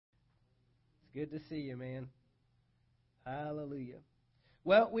good to see you, man. Hallelujah.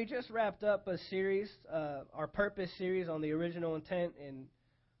 Well, we just wrapped up a series, our Purpose series on the original intent. And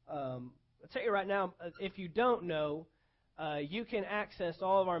I'll tell you right now, if you don't know, you can access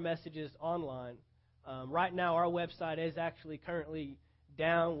all of our messages online. Right now, our website is actually currently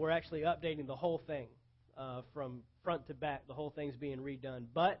down. We're actually updating the whole thing from front to back. The whole thing's being redone.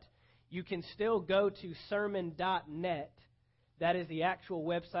 But you can still go to sermon.net. That is the actual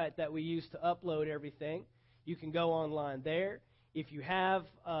website that we use to upload everything. You can go online there. If you have,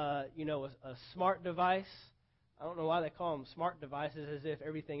 a smart device, I don't know why they call them smart devices as if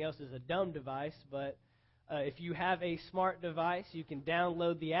everything else is a dumb device, but if you have a smart device, you can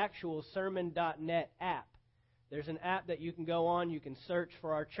download the actual sermon.net app. There's an app that you can go on. You can search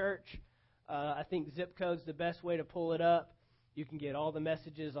for our church. I think zip code's the best way to pull it up. You can get all the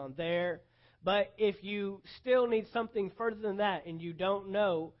messages on there. But if you still need something further than that and you don't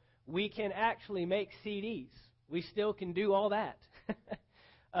know, we can actually make CDs. We still can do all that.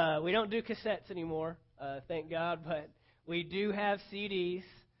 We don't do cassettes anymore, thank God, but we do have CDs.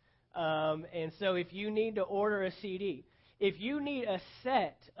 And so if you need to order a CD, if you need a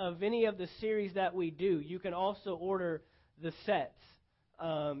set of any of the series that we do, you can also order the sets.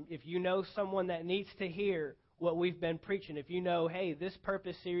 If you know someone that needs to hear what we've been preaching, if you know, hey, this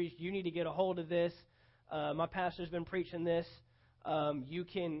Purpose series, you need to get a hold of this. My pastor's been preaching this. You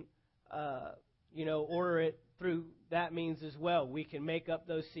can, order it through that means as well. We can make up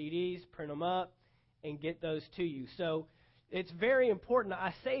those CDs, print them up, and get those to you. So it's very important.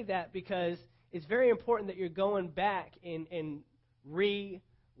 I say that because it's very important that you're going back and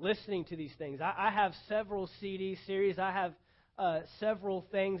re-listening to these things. I have several CD series. I have several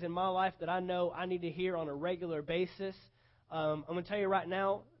things in my life that I know I need to hear on a regular basis. I'm going to tell you right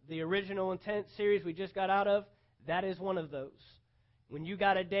now, the Original Intent series we just got out of, that is one of those. When you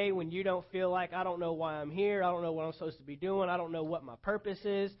got a day when you don't feel like, I don't know why I'm here, I don't know what I'm supposed to be doing, I don't know what my purpose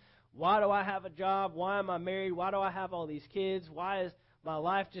is, why do I have a job, why am I married, why do I have all these kids, why is my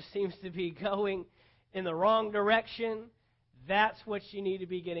life just seems to be going in the wrong direction, that's what you need to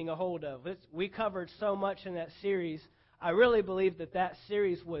be getting a hold of. We covered so much in that series. I really believe that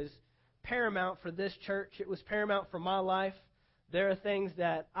series was paramount for this church. It was paramount for my life. There are things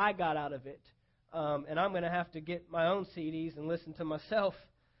that I got out of it. And I'm going to have to get my own CDs and listen to myself,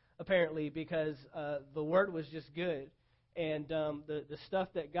 apparently, because the Word was just good. And the stuff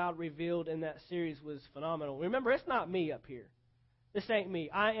that God revealed in that series was phenomenal. Remember, it's not me up here. This ain't me.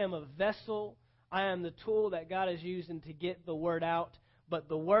 I am a vessel. I am the tool that God is using to get the Word out. But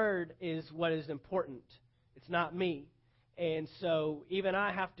the Word is what is important. It's not me. And so even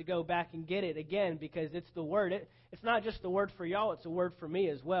I have to go back and get it again because it's the Word. It's not just the Word for y'all. It's a word for me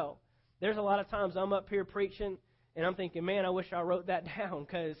as well. There's a lot of times I'm up here preaching, and I'm thinking, man, I wish I wrote that down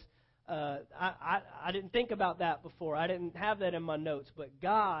because I didn't think about that before. I didn't have that in my notes. But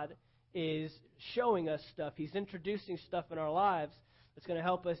God is showing us stuff. He's introducing stuff in our lives that's going to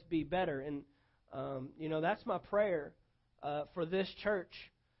help us be better. And, that's my prayer for this church.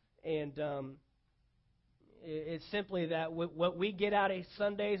 And it's simply that what we get out of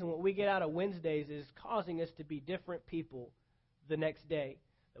Sundays and what we get out of Wednesdays is causing us to be different people the next day.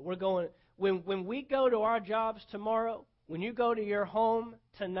 That we're going when we go to our jobs tomorrow, when you go to your home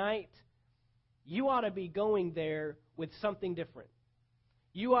tonight, you ought to be going there with something different.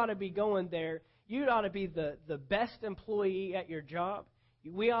 You ought to be going there. You ought to be the best employee at your job.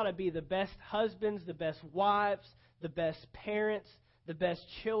 We ought to be the best husbands, the best wives, the best parents, the best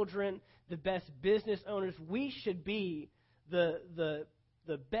children, the best business owners. We should be the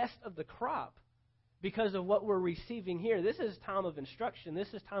best of the crop because of what we're receiving here. This is time of instruction.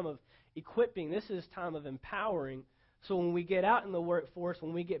 This is time of equipping. This is time of empowering. So when we get out in the workforce,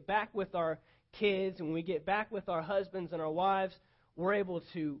 when we get back with our kids, when we get back with our husbands and our wives, we're able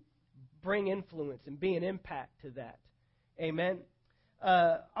to bring influence and be an impact to that. Amen.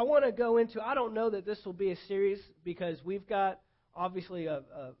 I want to go into, I don't know that this will be a series because we've got obviously a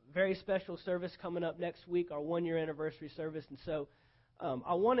very special service coming up next week, our 1-year anniversary service. And so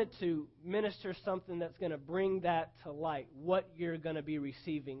I wanted to minister something that's going to bring that to light, what you're going to be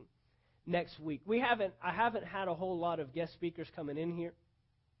receiving next week. I haven't had a whole lot of guest speakers coming in here.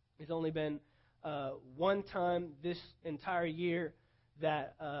 There's only been one time this entire year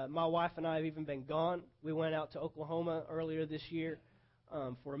that my wife and I have even been gone. We went out to Oklahoma earlier this year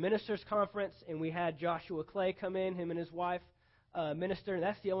for a ministers' conference, and we had Joshua Clay come in, him and his wife, minister, and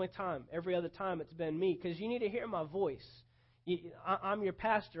that's the only time. Every other time it's been me, because you need to hear my voice. I'm your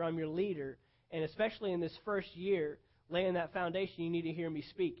pastor, I'm your leader, and especially in this first year, laying that foundation, you need to hear me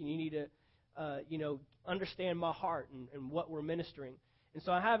speak, and you need to, understand my heart and what we're ministering. And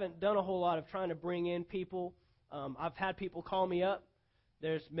so I haven't done a whole lot of trying to bring in people. I've had people call me up.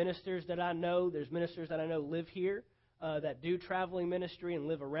 There's ministers that I know. There's ministers that I know live here that do traveling ministry and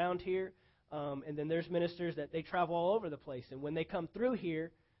live around here. And then there's ministers that they travel all over the place. And when they come through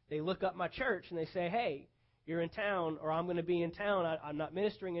here, they look up my church and they say, hey, you're in town, or I'm going to be in town. I'm not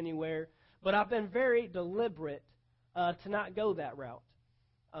ministering anywhere. But I've been very deliberate to not go that route.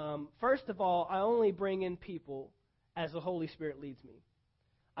 First of all, I only bring in people as the Holy Spirit leads me.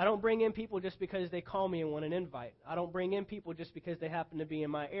 I don't bring in people just because they call me and want an invite. I don't bring in people just because they happen to be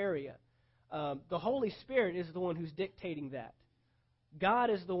in my area. The Holy Spirit is the one who's dictating that. God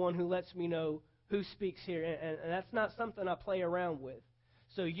is the one who lets me know who speaks here, and that's not something I play around with.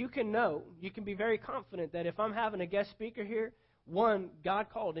 So you can know, you can be very confident that if I'm having a guest speaker here, one, God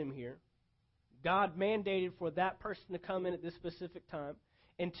called him here. God mandated for that person to come in at this specific time.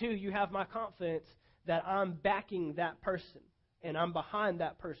 And two, you have my confidence that I'm backing that person and I'm behind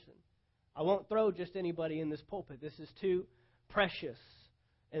that person. I won't throw just anybody in this pulpit. This is too precious,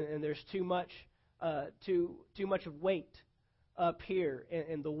 and there's too much weight up here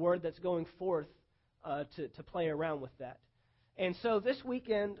in the word that's going forth to play around with that. And so this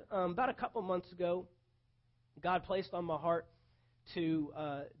weekend, about a couple months ago, God placed on my heart to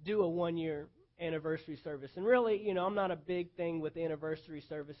do a 1-year anniversary service. And really, I'm not a big thing with anniversary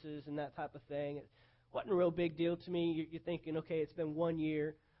services and that type of thing. It wasn't a real big deal to me. You're thinking, okay, it's been 1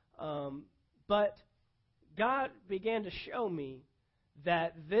 year. But God began to show me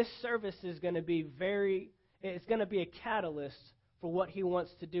that this service is going to be it's going to be a catalyst for what He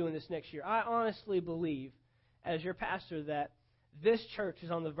wants to do in this next year. I honestly believe, as your pastor, that this church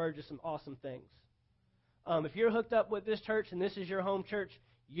is on the verge of some awesome things. If you're hooked up with this church and this is your home church,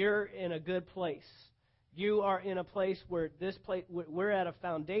 you're in a good place. You are in a place where we're at a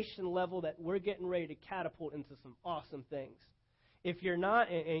foundation level that we're getting ready to catapult into some awesome things. If you're not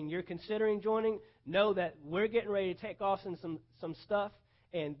and you're considering joining, know that we're getting ready to take off in some stuff,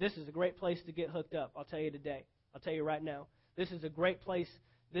 and this is a great place to get hooked up. I'll tell you today. I'll tell you right now. This is a great place.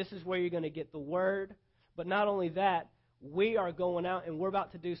 This is where you're going to get the Word. But not only that, we are going out and we're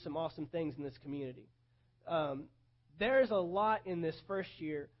about to do some awesome things in this community. There's a lot in this first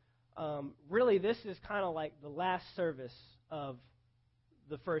year. Really, this is kind of like the last service of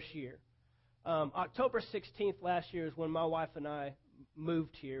the first year. October 16th last year is when my wife and I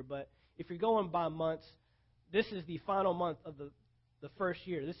moved here. But if you're going by months, this is the final month of the first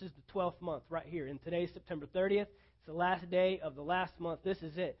year. This is the 12th month right here. And today's September 30th. It's the last day of the last month. This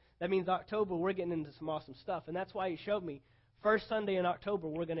is it. That means October, we're getting into some awesome stuff. And that's why He showed me, first Sunday in October,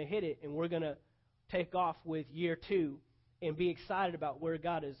 we're going to hit it, and we're going to take off with year 2 and be excited about where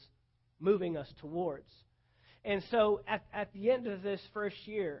God is moving us towards. And so at the end of this first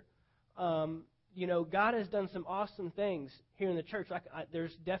year, God has done some awesome things here in the church.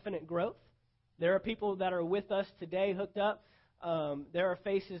 There's definite growth. There are people that are with us today hooked up. There are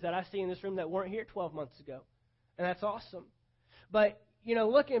faces that I see in this room that weren't here 12 months ago. And that's awesome. But,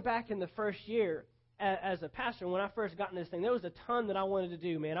 looking back in the first year as a pastor, when I first got into this thing, there was a ton that I wanted to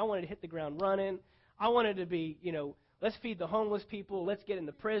do, man. I wanted to hit the ground running. I wanted to be, let's feed the homeless people. Let's get in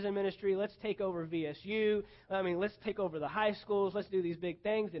the prison ministry. Let's take over VSU. Let's take over the high schools. Let's do these big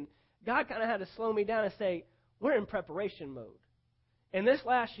things. And God kind of had to slow me down and say, we're in preparation mode. And this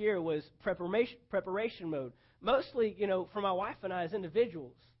last year was preparation mode. Mostly, for my wife and I as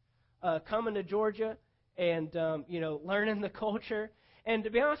individuals, coming to Georgia and, learning the culture. And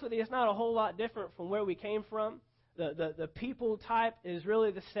to be honest with you, it's not a whole lot different from where we came from. The people type is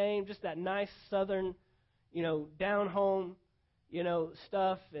really the same, just that nice southern, down home,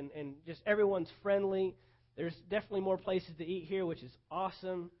 stuff, and just everyone's friendly. There's definitely more places to eat here, which is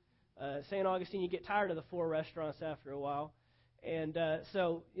awesome. St. Augustine, you get tired of the 4 restaurants after a while. And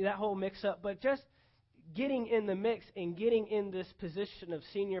so that whole mix-up. But just getting in the mix and getting in this position of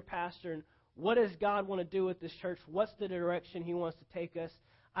senior pastor, and what does God want to do with this church? What's the direction He wants to take us?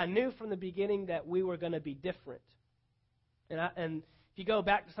 I knew from the beginning that we were going to be different. And if you go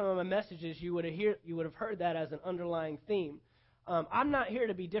back to some of my messages, you would have heard that as an underlying theme. I'm not here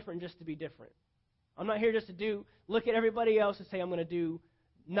to be different just to be different. I'm not here just to look at everybody else and say I'm going to do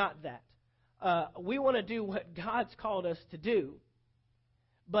not that. We want to do what God's called us to do.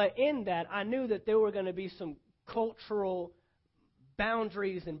 But in that, I knew that there were going to be some cultural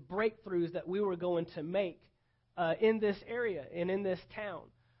boundaries and breakthroughs that we were going to make in this area and in this town.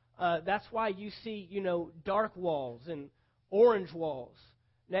 That's why you see, dark walls and orange walls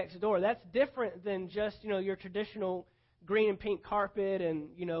next door. That's different than just, your traditional green and pink carpet and,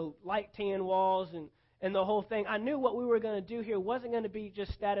 light tan walls and the whole thing. I knew what we were going to do here wasn't going to be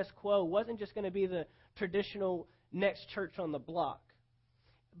just status quo, wasn't just going to be the traditional next church on the block.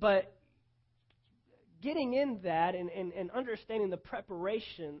 But getting in that and understanding the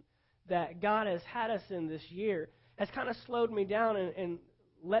preparation that God has had us in this year has kind of slowed me down and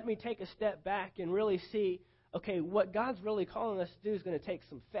let me take a step back and really see, okay, what God's really calling us to do is going to take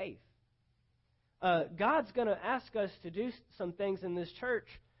some faith. God's going to ask us to do some things in this church,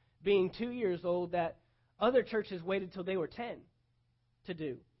 being 2 years old, that other churches waited till they were 10 to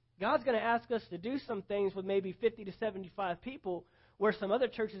do. God's going to ask us to do some things with maybe 50 to 75 people where some other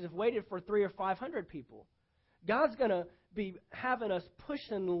churches have waited for 300 or 500 people. God's going to be having us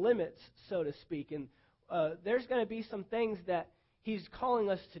pushing the limits, so to speak. And there's going to be some things that He's calling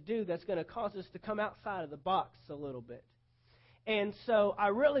us to do that's going to cause us to come outside of the box a little bit. And so I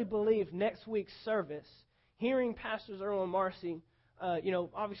really believe next week's service, hearing Pastors Earl and Marcy,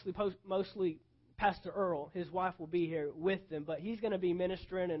 obviously mostly Pastor Earl, his wife will be here with them, but he's going to be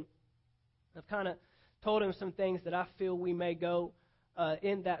ministering, and I've kind of told him some things that I feel we may go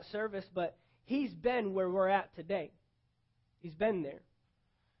in that service, but he's been where we're at today. He's been there.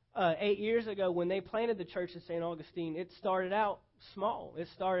 8 years ago, when they planted the church in St. Augustine, it started out small. It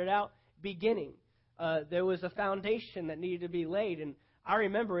started out beginning. There was a foundation that needed to be laid, and I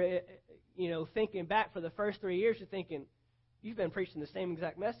remember it, thinking back for the first 3 years, you're thinking, you've been preaching the same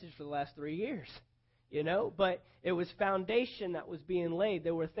exact message for the last 3 years, But it was foundation that was being laid.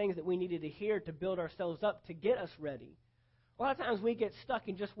 There were things that we needed to hear to build ourselves up to get us ready. A lot of times we get stuck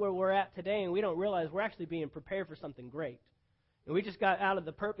in just where we're at today, and we don't realize we're actually being prepared for something great. And we just got out of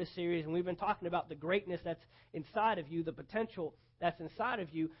the Purpose series, and we've been talking about the greatness that's inside of you, the potential that's inside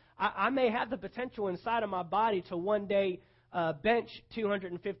of you. I may have the potential inside of my body to one day bench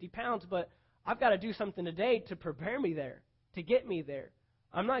 250 pounds, but I've got to do something today to prepare me there, to get me there.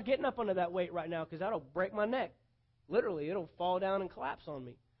 I'm not getting up under that weight right now because that'll break my neck. Literally, it'll fall down and collapse on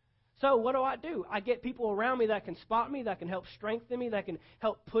me. So what do? I get people around me that can spot me, that can help strengthen me, that can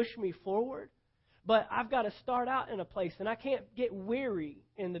help push me forward. But I've got to start out in a place, and I can't get weary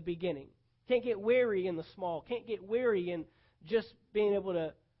in the beginning. Can't get weary in the small. Can't get weary in just being able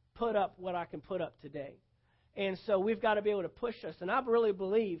to put up what I can put up today. And so we've got to be able to push us. And I really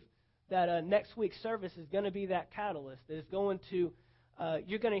believe that next week's service is going to be that catalyst. That is going to,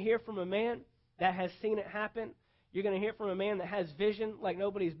 you're going to hear from a man that has seen it happen. You're going to hear from a man that has vision like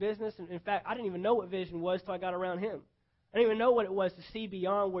nobody's business. And in fact, I didn't even know what vision was till I got around him. I didn't even know what it was to see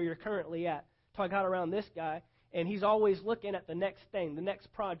beyond where you're currently at till I got around this guy. And he's always looking at the next thing, the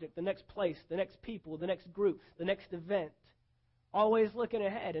next project, the next place, the next people, the next group, the next event. Always looking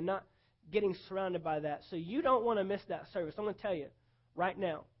ahead and not getting surrounded by that. So you don't want to miss that service. I'm going to tell you right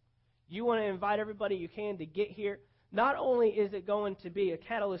now. You want to invite everybody you can to get here. Not only is it going to be a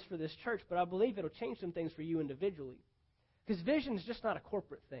catalyst for this church, but I believe it'll change some things for you individually. Because vision is just not a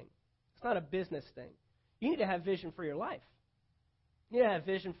corporate thing. It's not a business thing. You need to have vision for your life. You need to have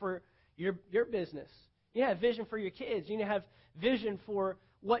vision for your business. You need to have vision for your kids. You need to have vision for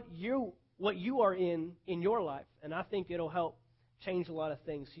what you are in your life. And I think it'll help change a lot of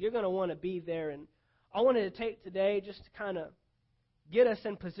things. So you're going to want to be there. And I wanted to take today just to kind of get us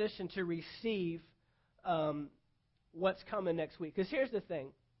in position to receive what's coming next week. Because here's the thing,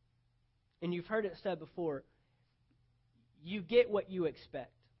 and you've heard it said before, you get what you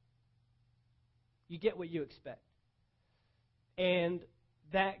expect. You get what you expect. And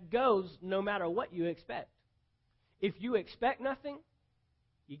that goes no matter what you expect. If you expect nothing,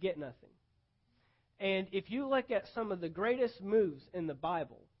 you get nothing. And if you look at some of the greatest moves in the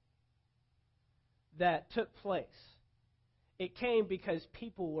Bible that took place, it came because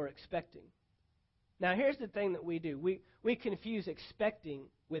people were expecting. Now, here's the thing that we do. We confuse expecting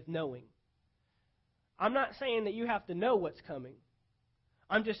with knowing. I'm not saying that you have to know what's coming.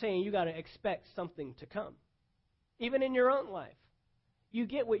 I'm just saying you got to expect something to come. Even in your own life. You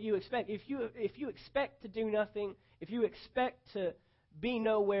get what you expect. If you expect to do nothing, if you expect to be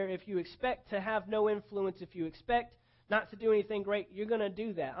nowhere, if you expect to have no influence, if you expect not to do anything great, you're going to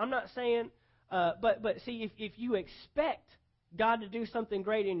do that. I'm not saying, but see, if you expect God to do something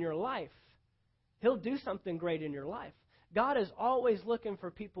great in your life, He'll do something great in your life. God is always looking for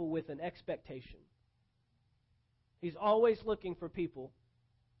people with an expectation. He's always looking for people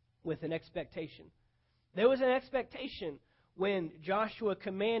with an expectation. There was an expectation when Joshua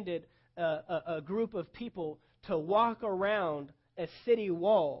commanded a group of people to walk around a city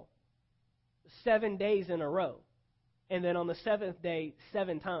wall 7 days in a row. And then on the seventh day,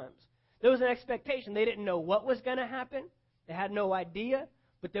 7 times. There was an expectation. They didn't know what was going to happen. They had no idea,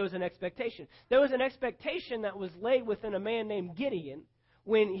 but there was an expectation. There was an expectation that was laid within a man named Gideon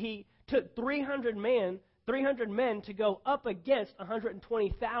when he took 300 men to go up against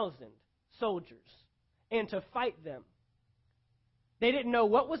 120,000 soldiers and to fight them. They didn't know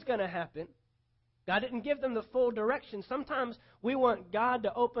what was going to happen. God didn't give them the full direction. Sometimes we want God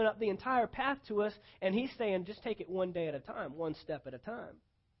to open up the entire path to us, and He's saying, just take it one day at a time, one step at a time.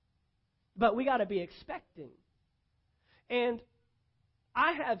 But we got to be expecting. And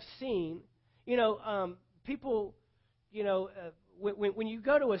I have seen, people, when you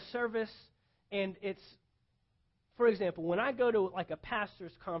go to a service and it's, for example, when I go to like a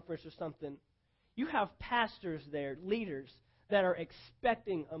pastor's conference or something, you have pastors there, leaders, that are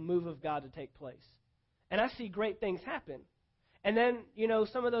expecting a move of God to take place. And I see great things happen. And then,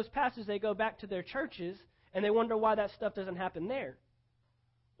 some of those pastors, they go back to their churches and they wonder why that stuff doesn't happen there.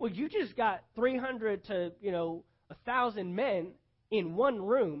 Well, you just got 300 to, 1,000 men in one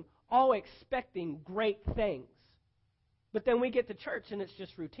room all expecting great things. But then we get to church and it's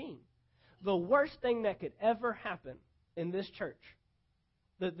just routine. The worst thing that could ever happen in this church,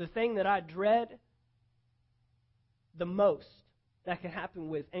 the thing that I dread the most that can happen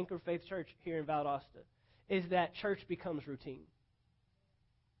with Anchor Faith Church here in Valdosta, is that church becomes routine.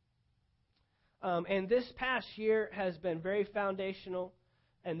 And this past year has been very foundational,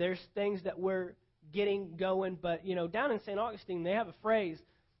 and there's things that we're getting going. But, down in St. Augustine, they have a phrase,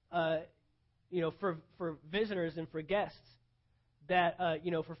 for visitors and for guests, that,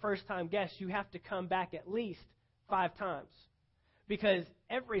 for first-time guests, you have to come back at least 5 times. Because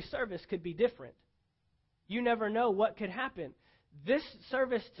every service could be different. You never know what could happen. This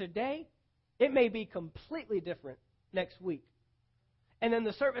service today, it may be completely different next week. And then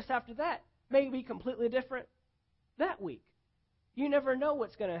the service after that may be completely different that week. You never know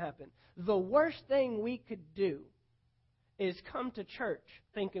what's going to happen. The worst thing we could do is come to church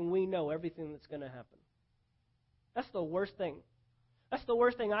thinking we know everything that's going to happen. That's the worst thing. That's the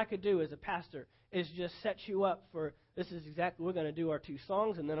worst thing I could do as a pastor, is just set you up for, this is exactly, we're going to do our 2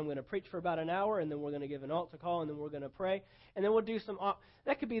 songs, and then I'm going to preach for about an hour, and then we're going to give an altar call, and then we're going to pray, and then we'll do some,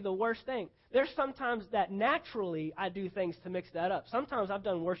 that could be the worst thing. There's sometimes that naturally I do things to mix that up. Sometimes I've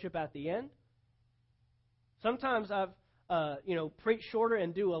done worship at the end. Sometimes I've, preach shorter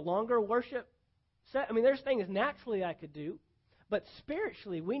and do a longer worship set. I mean, there's things naturally I could do, but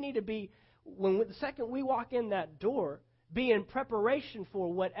spiritually we need to be, the second we walk in that door, be in preparation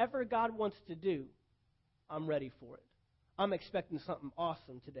for whatever God wants to do. I'm ready for it. I'm expecting something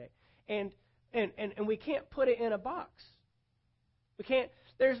awesome today. And we can't put it in a box. We can't.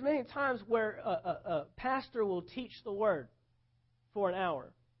 There's many times where a pastor will teach the word for an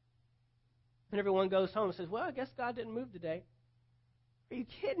hour. And everyone goes home and says, well, I guess God didn't move today. Are you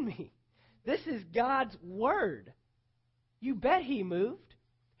kidding me? This is God's word. You bet He moved.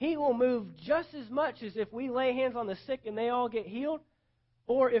 He will move just as much as if we lay hands on the sick and they all get healed,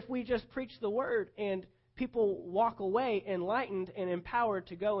 or if we just preach the word and people walk away enlightened and empowered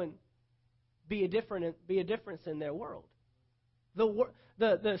to go and be a difference in their world.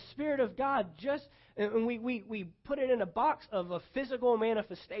 The Spirit of God and we put it in a box of a physical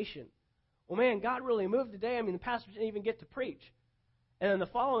manifestation. Well, man, God really moved today. I mean, the pastor didn't even get to preach. And then the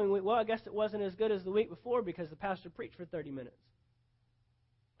following week, well, I guess it wasn't as good as the week before because the pastor preached for 30 minutes.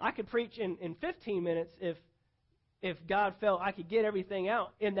 I could preach in 15 minutes if God felt I could get everything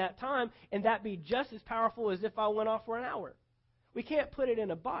out in that time, and that be just as powerful as if I went off for an hour. We can't put it in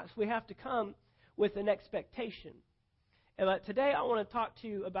a box. We have to come with an expectation. But today I want to talk to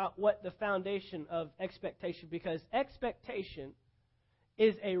you about what the foundation of expectation, because expectation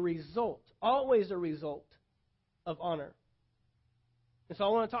is a result, always a result of honor. And so I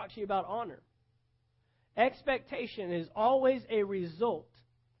want to talk to you about honor. Expectation is always a result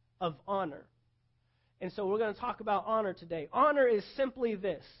of honor. And so we're going to talk about honor today. Honor is simply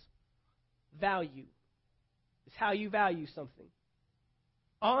this: value. It's how you value something.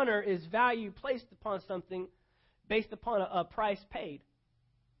 Honor is value placed upon something based upon a price paid.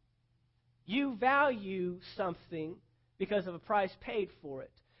 You value something because of a price paid for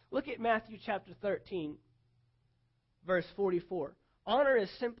it. Look at Matthew chapter 13, verse 44. Honor is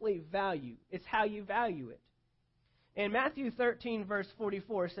simply value. It's how you value it. And Matthew 13, verse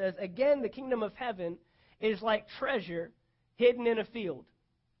 44 says, again, the kingdom of heaven is like treasure hidden in a field,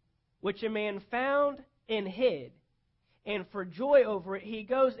 which a man found and hid. And for joy over it, he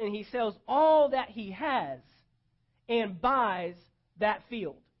goes and he sells all that he has and buys that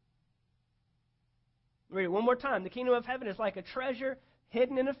field. Read it one more time. The kingdom of heaven is like a treasure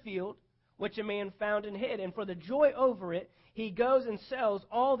hidden in a field, which a man found and hid. And for the joy over it, he goes and sells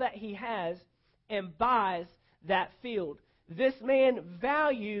all that he has and buys that field. This man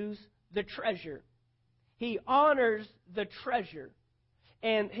values the treasure. He honors the treasure.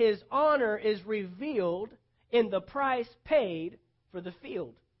 And his honor is revealed in the price paid for the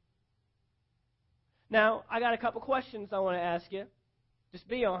field. Now, I got a couple questions I want to ask you. Just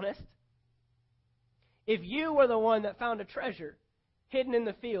be honest. If you were the one that found a treasure hidden in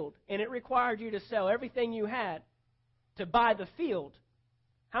the field and it required you to sell everything you had to buy the field,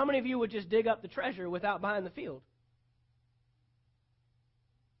 how many of you would just dig up the treasure without buying the field?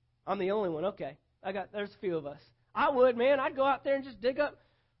 I'm the only one. Okay. There's a few of us. I would, man. I'd go out there and just dig up.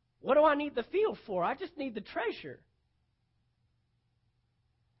 What do I need the field for? I just need the treasure.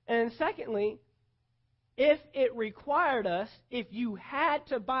 And secondly, if it required us, if you had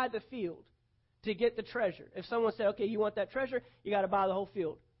to buy the field to get the treasure, if someone said, okay, you want that treasure, you got to buy the whole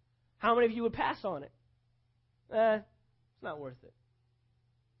field, how many of you would pass on it? It's not worth it.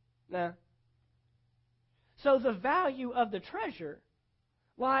 Nah. So the value of the treasure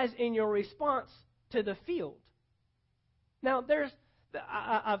lies in your response to the field. Now,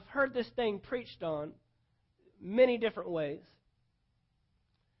 I've heard this thing preached on many different ways.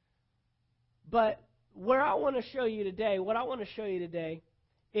 But what I want to show you today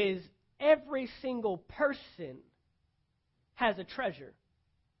is every single person has a treasure,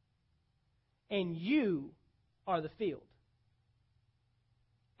 and you are the field.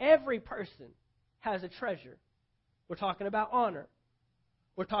 Every person has a treasure. We're talking about honor.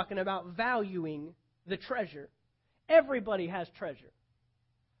 We're talking about valuing the treasure. Everybody has treasure.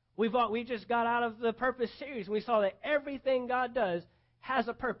 We just got out of the purpose series. We saw that everything God does has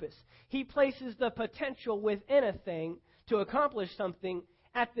a purpose. He places the potential within a thing to accomplish something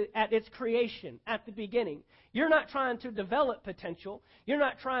at its creation, at the beginning. You're not trying to develop potential. You're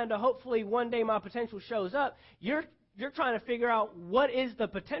not trying to hopefully one day my potential shows up. You're trying to figure out what is the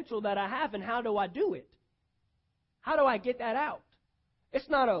potential that I have and how do I do it? How do I get that out? It's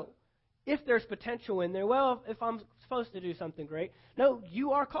not if there's potential in there, well, if I'm supposed to do something great. No,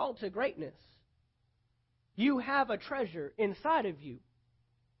 you are called to greatness. You have a treasure inside of you.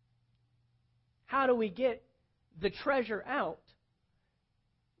 How do we get the treasure out?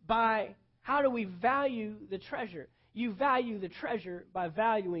 By how do we value the treasure? You value the treasure by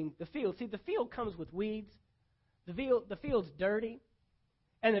valuing the field. See, the field comes with weeds. The field's dirty.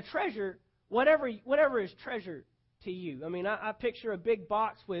 And the treasure, whatever is treasure to you. I mean, I picture a big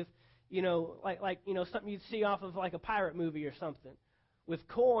box with, like something you'd see off of like a pirate movie or something, with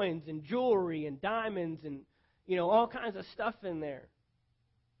coins and jewelry and diamonds and, all kinds of stuff in there.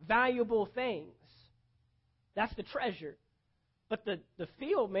 Valuable things. That's the treasure. But the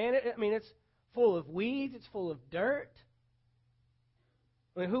field, man, it's full of weeds. It's full of dirt.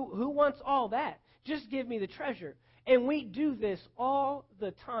 I mean, who wants all that? Just give me the treasure. And we do this all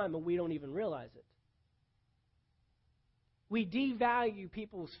the time, and we don't even realize it. We devalue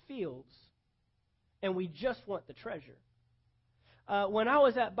people's fields, and we just want the treasure. When I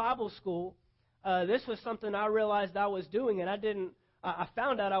was at Bible school, this was something I realized I was doing, and I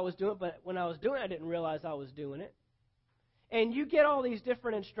found out I was doing it, but when I was doing it, I didn't realize I was doing it. And you get all these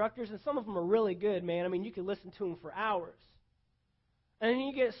different instructors, and some of them are really good, man. I mean, you can listen to them for hours. And then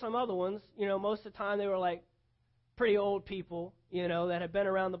you get some other ones, most of the time they were like pretty old people, that have been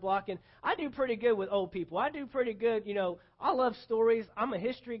around the block. And I do pretty good with old people. I do pretty good, I love stories. I'm a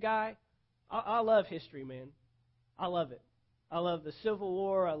history guy. I love history, man. I love it. I love the Civil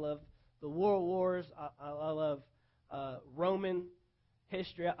War. I love the World Wars. I love Roman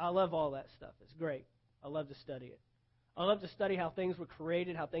history. I love all that stuff. It's great. I love to study it. I love to study how things were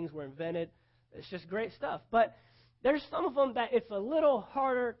created, how things were invented. It's just great stuff. But there's some of them that it's a little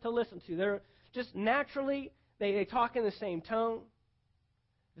harder to listen to. They're just naturally, they talk in the same tone.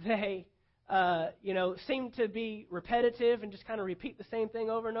 They, seem to be repetitive and just kind of repeat the same thing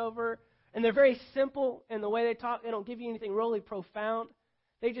over and over. And they're very simple in the way they talk. They don't give you anything really profound.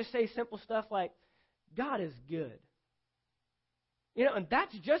 They just say simple stuff like, God is good. And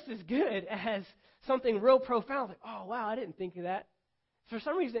that's just as good as something real profound. Like, oh, wow, I didn't think of that. For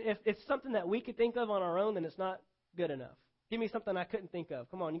some reason, if it's something that we could think of on our own, then it's not good enough. Give me something I couldn't think of.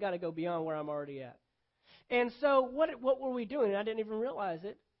 Come on, you got to go beyond where I'm already at. And so what were we doing? I didn't even realize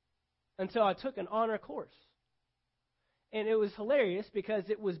it until I took an honor course. And it was hilarious because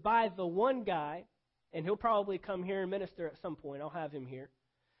it was by the one guy, and he'll probably come here and minister at some point. I'll have him here.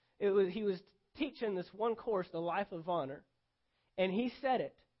 He was teaching this one course, The Life of Honor, and he said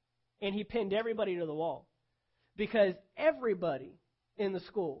it, and he pinned everybody to the wall because everybody in the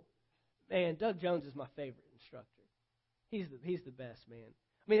school, man, Doug Jones is my favorite instructor. He's the best, man.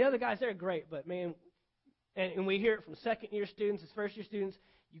 I mean, the other guys, they're great, but, man, and we hear it from second-year students, as first-year students,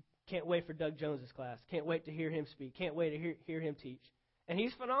 you can't wait for Doug Jones's class. Can't wait to hear him speak. Can't wait to hear him teach. And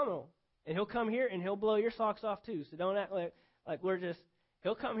he's phenomenal. And he'll come here, and he'll blow your socks off, too. So don't act like we're just –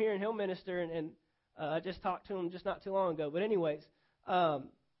 he'll come here, and he'll minister. And I just talked to him just not too long ago. But anyways,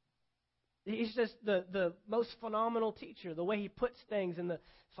 He's just the most phenomenal teacher. The way he puts things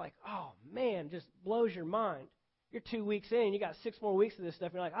it's like, oh, man, just blows your mind. You're 2 weeks in, you got 6 more weeks of this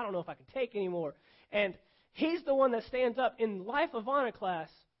stuff. You're like, I don't know if I can take anymore. And he's the one that stands up in Life of Honor class,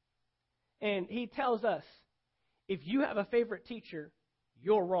 and he tells us, if you have a favorite teacher,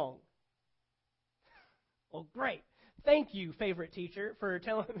 you're wrong. Well, great. Thank you, favorite teacher, for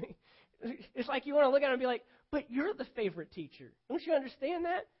telling me. It's like you want to look at him and be like, but you're the favorite teacher. Don't you understand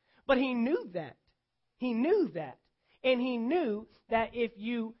that? But he knew that. He knew that. And he knew that if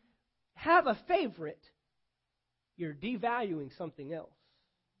you have a favorite, you're devaluing something else.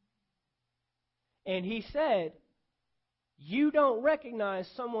 And he said, you don't recognize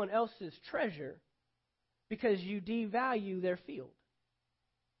someone else's treasure because you devalue their field.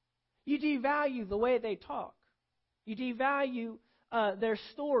 You devalue the way they talk. You devalue their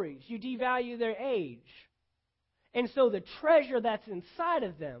stories. You devalue their age. And so the treasure that's inside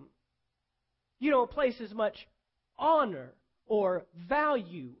of them, you don't place as much honor or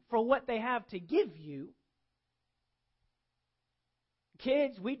value for what they have to give you.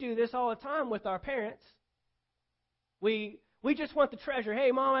 Kids, we do this all the time with our parents. We just want the treasure.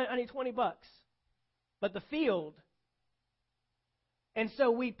 Hey, Mom, I need $20. But the field. And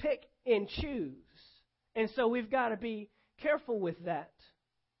so we pick and choose. And so we've got to be careful with that.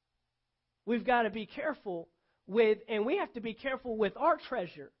 We've got to be careful and we have to be careful with our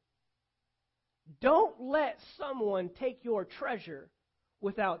treasure. Don't let someone take your treasure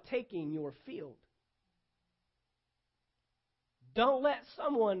without taking your field. Don't let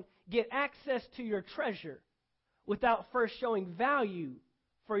someone get access to your treasure without first showing value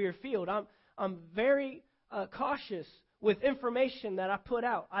for your field. I'm very cautious with information that I put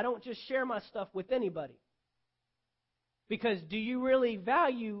out. I don't just share my stuff with anybody. Because do you really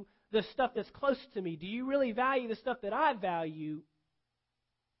value the stuff that's close to me? Do you really value the stuff that I value?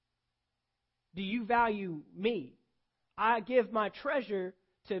 Do you value me? I give my treasure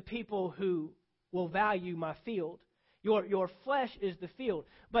to people who will value my field. Your flesh is the field.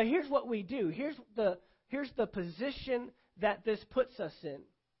 But here's what we do. Here's the position that this puts us in.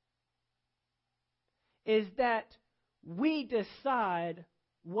 Is that we decide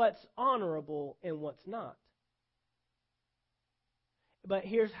what's honorable and what's not. But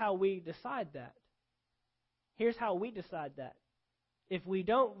here's how we decide that. Here's how we decide that. If we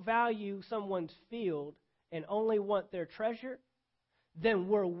don't value someone's field and only want their treasure, then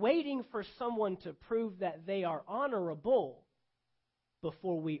we're waiting for someone to prove that they are honorable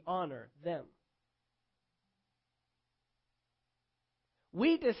before we honor them.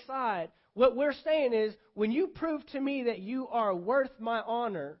 We decide, what we're saying is, when you prove to me that you are worth my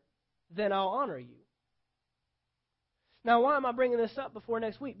honor, then I'll honor you. Now, why am I bringing this up before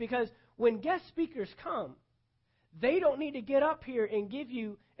next week? Because when guest speakers come, they don't need to get up here and give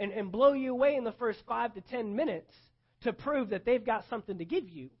you and blow you away in the first 5 to 10 minutes to prove that they've got something to give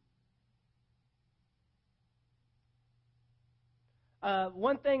you.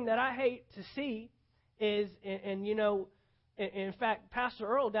 One thing that I hate to see is, in fact, Pastor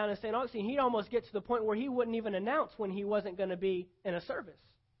Earl down in St. Augustine, he'd almost get to the point where he wouldn't even announce when he wasn't going to be in a service.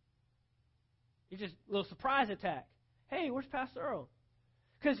 He's just a little surprise attack. Hey, where's Pastor Earl?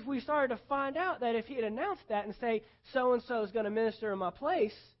 Because if we started to find out that if he had announced that and say, so-and-so is going to minister in my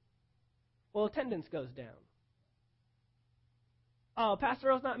place, well, attendance goes down. Oh, Pastor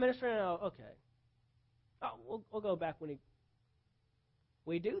Earl's not ministering? Oh, okay. Oh, we'll go back when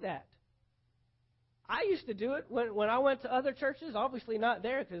we do that. I used to do it when I went to other churches, obviously not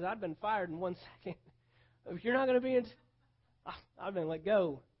there because I'd been fired in 1 second. If you're not going to be in, I've been let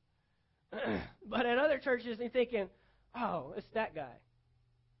go. But at other churches, they're thinking, oh, it's that guy.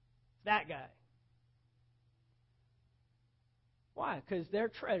 That guy. Why? Because their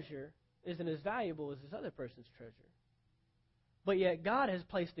treasure isn't as valuable as this other person's treasure. But yet God has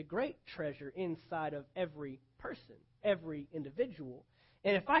placed a great treasure inside of every person, every individual.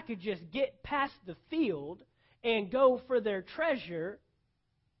 And if I could just get past the field and go for their treasure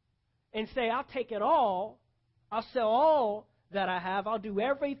and say, I'll take it all, I'll sell all that I have, I'll do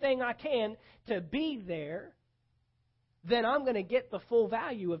everything I can to be there, then I'm going to get the full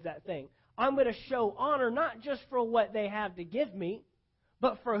value of that thing. I'm going to show honor not just for what they have to give me,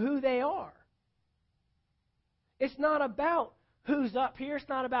 but for who they are. It's not about who's up here. It's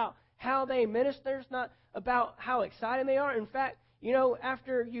not about how they minister. It's not about how exciting they are. In fact,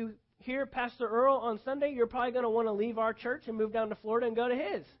 after you hear Pastor Earl on Sunday, you're probably going to want to leave our church and move down to Florida and go to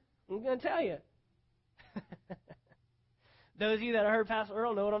his. I'm going to tell you. Those of you that have heard Pastor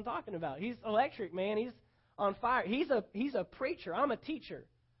Earl know what I'm talking about. He's electric, man. He's on fire. He's a preacher. I'm a teacher.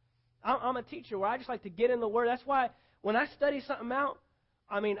 I'm a teacher where I just like to get in the Word. That's why when I study something out,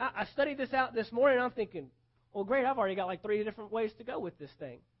 I studied this out this morning, and I'm thinking, well, great, I've already got like 3 different ways to go with this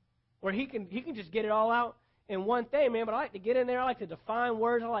thing. Where he can just get it all out in one thing, man. But I like to get in there. I like to define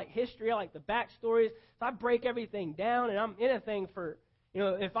words. I like history. I like the backstories. So I break everything down, and I'm in a thing for,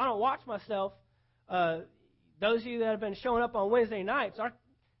 if I don't watch myself, those of you that have been showing up on Wednesday nights, our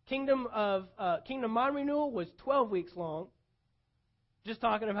Kingdom Mind Renewal was 12 weeks long. Just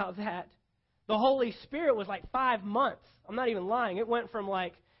talking about that. The Holy Spirit was like 5 months. I'm not even lying. It went from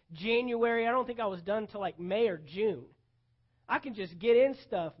like January. I don't think I was done till like May or June. I can just get in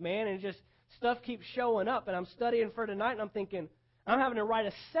stuff, man, and just stuff keeps showing up. And I'm studying for tonight, and I'm thinking, I'm having to write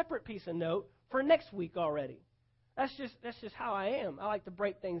a separate piece of note for next week already. That's just how I am. I like to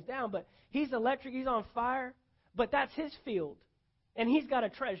break things down. But he's electric. He's on fire. But that's his field. And he's got a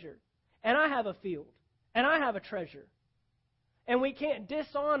treasure. And I have a field. And I have a treasure. And we can't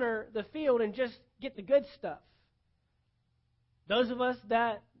dishonor the field and just get the good stuff. Those of us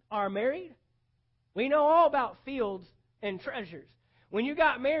that are married, we know all about fields and treasures. When you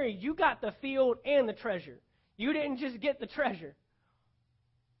got married, you got the field and the treasure. You didn't just get the treasure.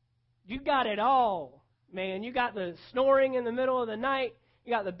 You got it all, man. You got the snoring in the middle of the night.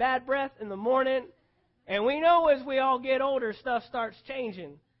 You got the bad breath in the morning. And we know as we all get older, stuff starts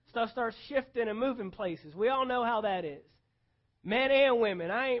changing. Stuff starts shifting and moving places. We all know how that is. Men and women.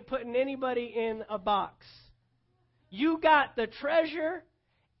 I ain't putting anybody in a box. You got the treasure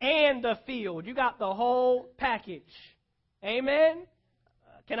and the field. You got the whole package. Amen?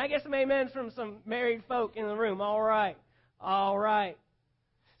 Can I get some amens from some married folk in the room? All right. All right.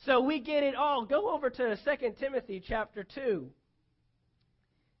 So we get it all. Go over to 2 Timothy chapter 2.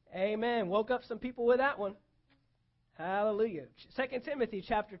 Amen. Woke up some people with that one. Hallelujah. 2 Timothy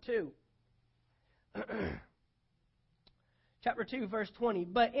chapter 2. Chapter 2, verse 20.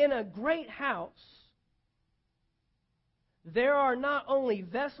 But in a great house there are not only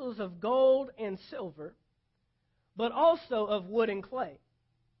vessels of gold and silver, but also of wood and clay,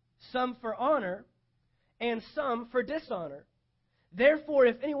 some for honor and some for dishonor. Therefore,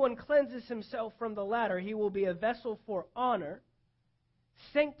 if anyone cleanses himself from the latter, he will be a vessel for honor,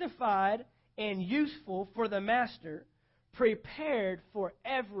 sanctified and useful for the master, prepared for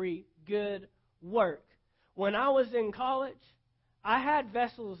every good work. When I was in college, I had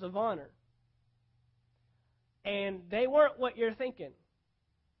vessels of honor. And they weren't what you're thinking.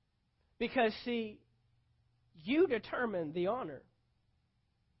 Because, see, you determine the honor.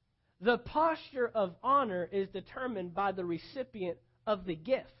 The posture of honor is determined by the recipient of the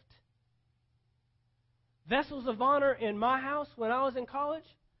gift. Vessels of honor in my house when I was in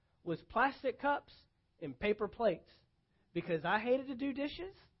college was plastic cups and paper plates. Because I hated to do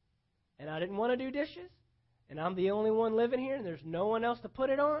dishes, and I didn't want to do dishes, and I'm the only one living here, and there's no one else to put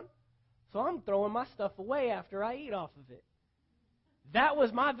it on. So I'm throwing my stuff away after I eat off of it. That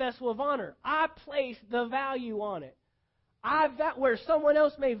was my vessel of honor. I placed the value on it. Where someone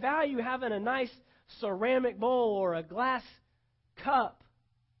else may value having a nice ceramic bowl or a glass cup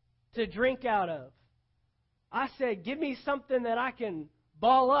to drink out of, I said, give me something that I can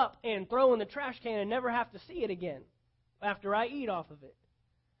ball up and throw in the trash can and never have to see it again after I eat off of it.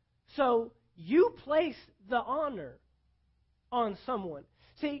 So you place the honor on someone.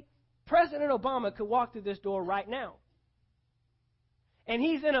 See, President Obama could walk through this door right now. And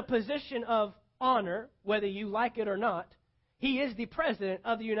he's in a position of honor, whether you like it or not. He is the President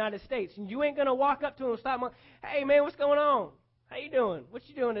of the United States. And you ain't going to walk up to him and stop him. Hey, man, what's going on? How you doing? What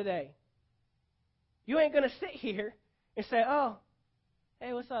you doing today? You ain't going to sit here and say, oh,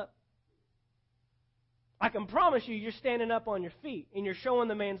 hey, what's up? I can promise you, you're standing up on your feet and you're showing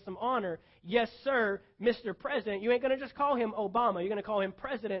the man some honor. Yes, sir, Mr. President. You ain't going to just call him Obama. You're going to call him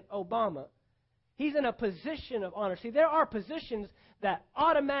President Obama. He's in a position of honor. See, there are positions that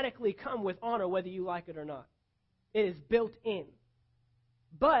automatically come with honor, whether you like it or not. It is built in.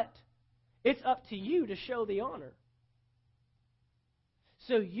 But it's up to you to show the honor.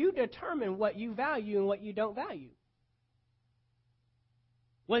 So you determine what you value and what you don't value.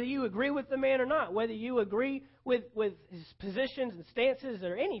 Whether you agree with the man or not, whether you agree with his positions and stances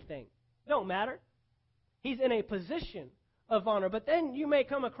or anything, don't matter. He's in a position of honor. But then you may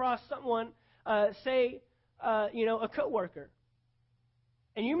come across someone, a coworker,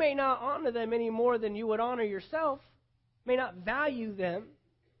 and you may not honor them any more than you would honor yourself, may not value them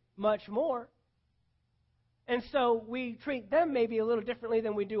much more. And so we treat them maybe a little differently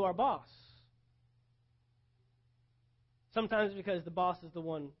than we do our boss. Sometimes because the boss is the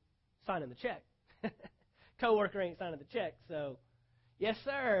one signing the check. Coworker ain't signing the check. So, yes,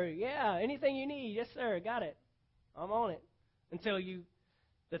 sir. Yeah, anything you need. Yes, sir. Got it. I'm on it. Until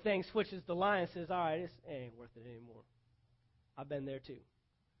the thing switches the line and says, all right, it ain't worth it anymore. I've been there too.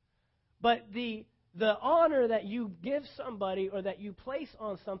 But the honor that you give somebody or that you place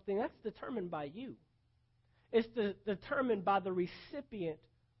on something, that's determined by you. It's determined by the recipient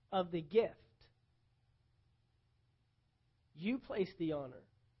of the gift. You place the honor.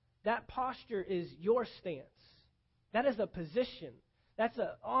 That posture is your stance. That is a position. That's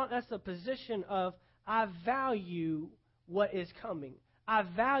a position of, I value what is coming. I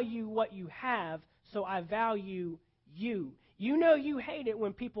value what you have, so I value you. You know you hate it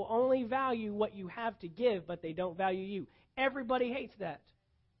when people only value what you have to give, but they don't value you. Everybody hates that.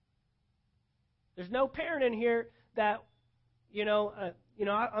 There's no parent in here that,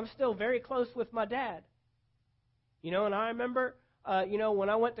 I'm still very close with my dad. And I remember, when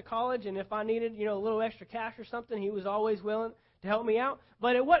I went to college, and if I needed, a little extra cash or something, he was always willing to help me out.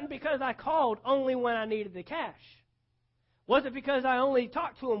 But it wasn't because I called only when I needed the cash. It wasn't because I only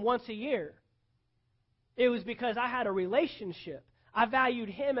talked to him once a year. It was because I had a relationship. I valued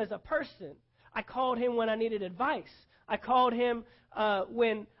him as a person. I called him when I needed advice. I called him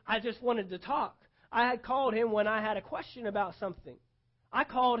when I just wanted to talk. I had called him when I had a question about something. I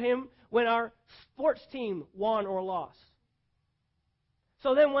called him when our sports team won or lost.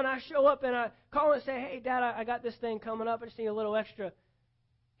 So then when I show up and I call and say, hey, Dad, I got this thing coming up. I just need a little extra.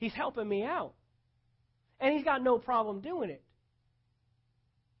 He's helping me out. And he's got no problem doing it.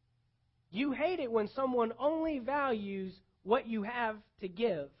 You hate it when someone only values what you have to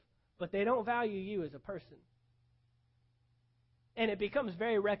give, but they don't value you as a person. And it becomes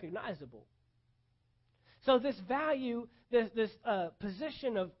very recognizable. So this value, this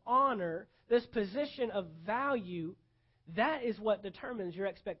position of honor, this position of value, that is what determines your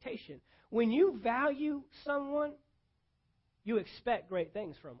expectation. When you value someone, you expect great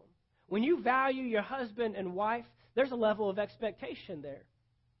things from them. When you value your husband and wife, there's a level of expectation there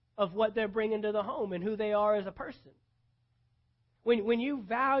of what they're bringing to the home and who they are as a person. When you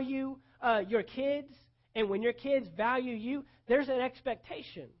value your kids and when your kids value you, there's an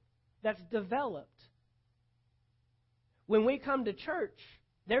expectation that's developed. When we come to church,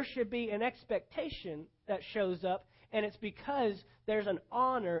 there should be an expectation that shows up, and it's because there's an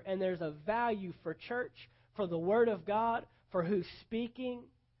honor and there's a value for church, for the Word of God, for who's speaking,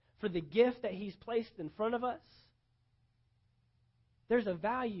 for the gift that He's placed in front of us. There's a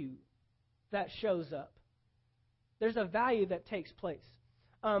value that shows up. There's a value that takes place.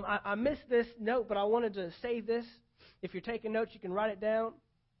 I missed this note, but I wanted to say this. If you're taking notes, you can write it down.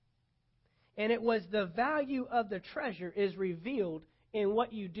 And it was the value of the treasure is revealed in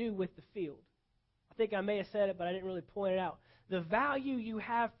what you do with the field. I think I may have said it, but I didn't really point it out. The value you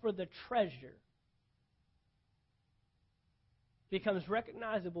have for the treasure becomes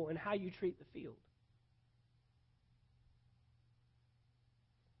recognizable in how you treat the field.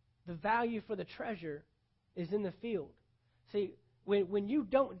 The value for the treasure is in the field. See, when you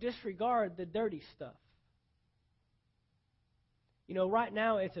don't disregard the dirty stuff, right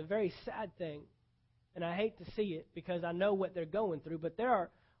now it's a very sad thing, and I hate to see it because I know what they're going through, but there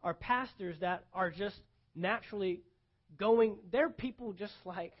are pastors that are just naturally they're people just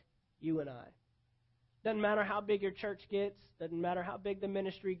like you and I. Doesn't matter how big your church gets, doesn't matter how big the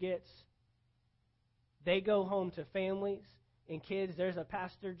ministry gets. They go home to families and kids. There's a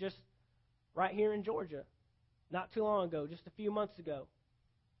pastor just right here in Georgia, not too long ago, just a few months ago,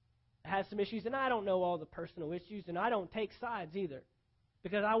 had some issues, and I don't know all the personal issues, and I don't take sides either,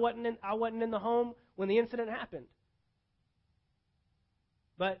 because I wasn't in the home when the incident happened.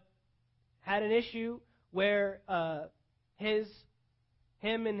 But had an issue where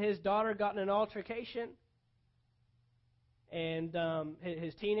him and his daughter got in an altercation, and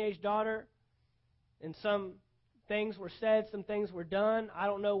his teenage daughter, and some things were said, some things were done. I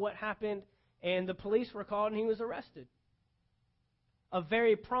don't know what happened, and the police were called, and he was arrested. A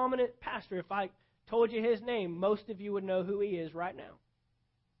very prominent pastor. If I told you his name, most of you would know who he is right now.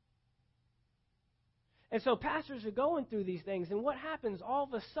 And so pastors are going through these things, and what happens all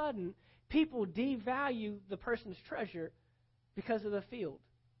of a sudden, people devalue the person's treasure because of the field.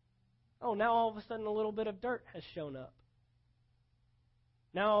 Oh, now all of a sudden a little bit of dirt has shown up.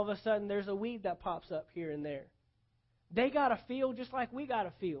 Now all of a sudden there's a weed that pops up here and there. They got a field just like we got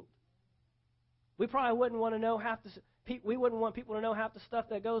a field. We probably wouldn't want to know we wouldn't want people to know half the stuff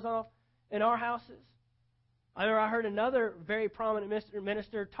that goes off in our houses. I heard another very prominent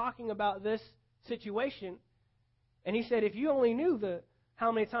minister talking about this situation, and he said, if you only knew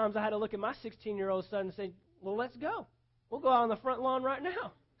how many times I had to look at my 16-year-old son and say, well, let's go. We'll go out on the front lawn right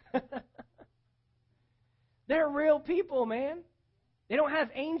now. They're real people, man. They don't have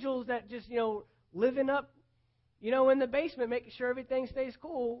angels that just, living up, in the basement, making sure everything stays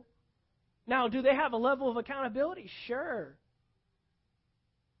cool. Now, do they have a level of accountability? Sure.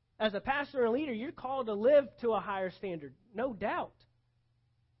 As a pastor and leader, you're called to live to a higher standard, no doubt.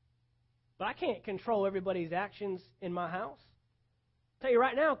 But I can't control everybody's actions in my house. I'll tell you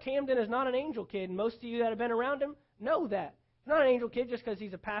right now, Camden is not an angel kid, and most of you that have been around him know that. He's not an angel kid just because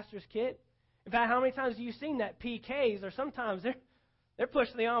he's a pastor's kid. In fact, how many times have you seen that PKs, or sometimes they're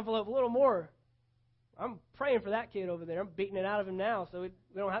pushing the envelope a little more? I'm praying for that kid over there. I'm beating it out of him now, so we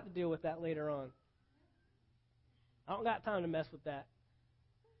don't have to deal with that later on. I don't got time to mess with that.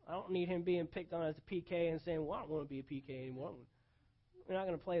 I don't need him being picked on as a PK and saying, well, I don't want to be a PK anymore. We're not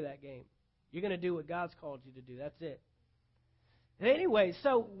going to play that game. You're going to do what God's called you to do. That's it. And anyway,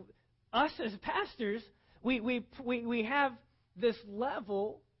 so us as pastors, we have this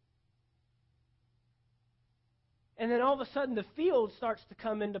level, and then all of a sudden the field starts to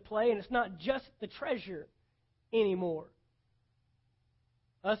come into play, and it's not just the treasure anymore.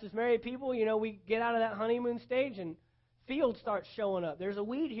 Us as married people, we get out of that honeymoon stage, and field starts showing up. There's a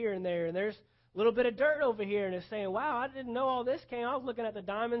weed here and there, and there's a little bit of dirt over here, and it's saying, wow, I didn't know all this came. I was looking at the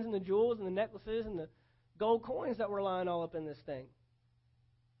diamonds and the jewels and the necklaces and the gold coins that were lying all up in this thing.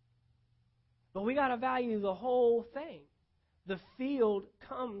 But we got to value the whole thing. The field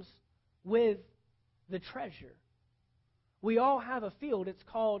comes with the treasure. We all have a field. It's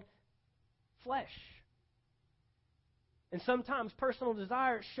called flesh. And sometimes personal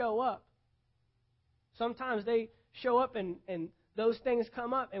desires show up. Sometimes they show up and those things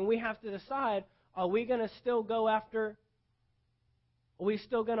come up, and we have to decide, are we going to still go after, are we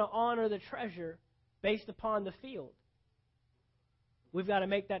still going to honor the treasure based upon the field? We've got to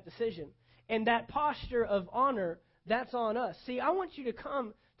make that decision. And that posture of honor, that's on us. See, I want you to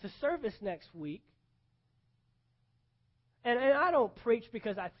come to service next week. And I don't preach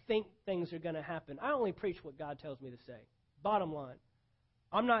because I think things are going to happen. I only preach what God tells me to say. Bottom line.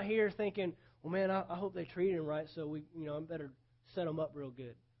 I'm not here thinking, well, man, I hope they treat him right, so I better set him up real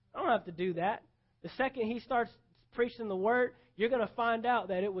good. I don't have to do that. The second he starts preaching the word, you're going to find out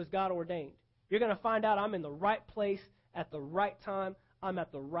that it was God ordained. You're going to find out I'm in the right place at the right time. I'm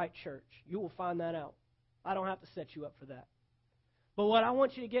at the right church. You will find that out. I don't have to set you up for that. But what I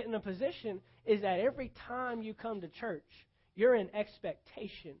want you to get in a position is that every time you come to church, you're in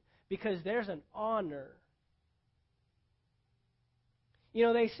expectation because there's an honor.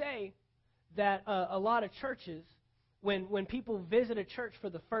 They say that a lot of churches, when people visit a church for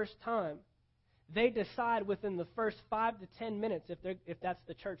the first time, they decide within the first 5 to 10 minutes if that's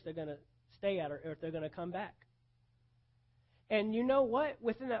the church they're going to stay at or if they're going to come back. And you know what?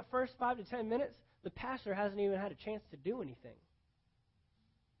 Within that first 5 to 10 minutes, the pastor hasn't even had a chance to do anything.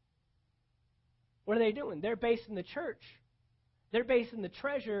 What are they doing? They're basing the church. They're basing the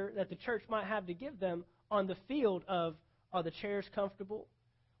treasure that the church might have to give them on the field of, are the chairs comfortable?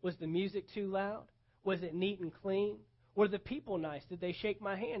 Was the music too loud? Was it neat and clean? Were the people nice? Did they shake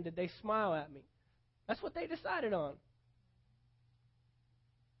my hand? Did they smile at me? That's what they decided on.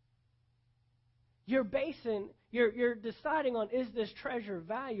 You're deciding on, is this treasure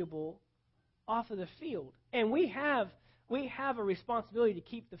valuable off of the field? And we have a responsibility to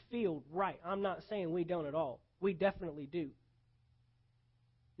keep the field right. I'm not saying we don't at all. We definitely do.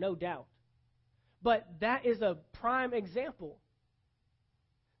 No doubt. But that is a prime example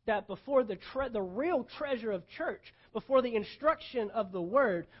that before the real treasure of church, before the instruction of the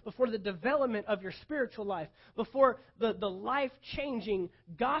Word, before the development of your spiritual life, before the life-changing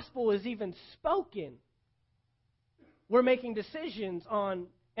gospel is even spoken, we're making decisions on,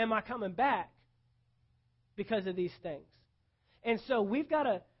 am I coming back because of these things? And so we've got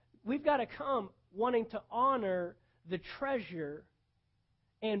to come wanting to honor the treasure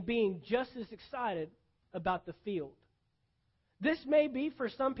and being just as excited about the field. This may be for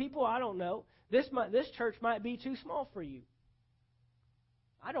some people, I don't know. This church might be too small for you.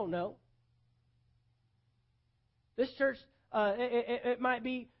 I don't know. This church, it might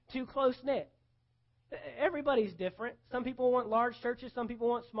be too close-knit. Everybody's different. Some people want large churches. Some people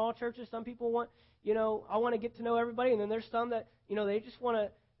want small churches. Some people want, I want to get to know everybody. And then there's some that, they just want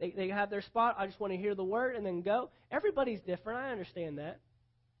to, they have their spot. I just want to hear the word and then go. Everybody's different. I understand that.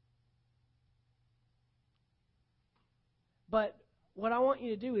 But what I want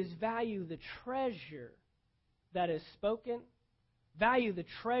you to do is value the treasure that is spoken. Value the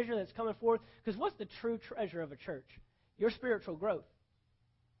treasure that's coming forth. Because what's the true treasure of a church? Your spiritual growth.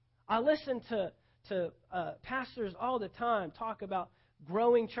 I listen to pastors all the time talk about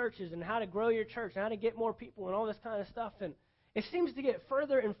growing churches and how to grow your church and how to get more people and all this kind of stuff. And it seems to get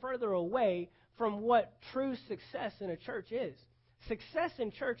further and further away from what true success in a church is. Success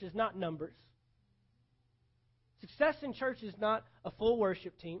in church is not numbers. Success in church is not a full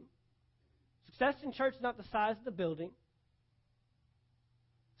worship team. Success in church is not the size of the building.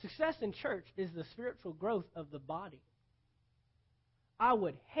 Success in church is the spiritual growth of the body. I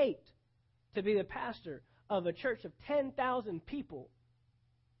would hate to be the pastor of a church of 10,000 people,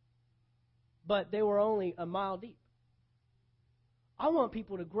 but they were only a mile deep. I want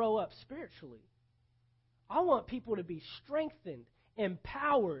people to grow up spiritually. I want people to be strengthened,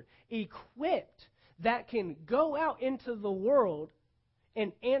 empowered, equipped, that can go out into the world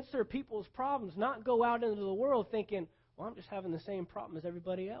and answer people's problems, not go out into the world thinking, well, I'm just having the same problem as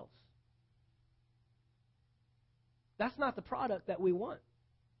everybody else. That's not the product that we want.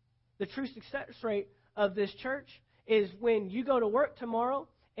 The true success rate of this church is when you go to work tomorrow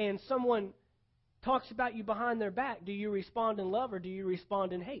and someone talks about you behind their back, do you respond in love or do you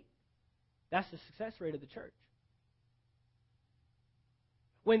respond in hate? That's the success rate of the church.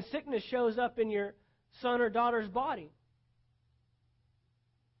 When sickness shows up in your son or daughter's body,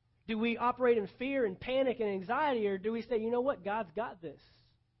 do we operate in fear and panic and anxiety, or do we say, you know what, God's got this?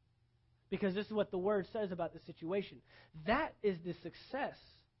 Because this is what the Word says about the situation. That is the success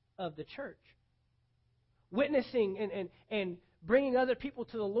of the church. Witnessing and bringing other people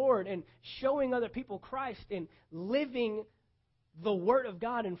to the Lord and showing other people Christ and living the Word of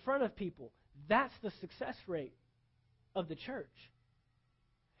God in front of people. That's the success rate of the church.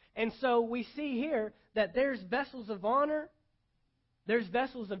 And so we see here that there's vessels of honor, there's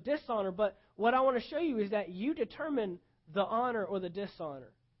vessels of dishonor, but what I want to show you is that you determine the honor or the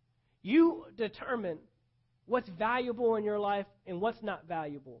dishonor. You determine what's valuable in your life and what's not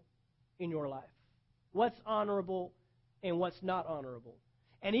valuable in your life. What's honorable and what's not honorable.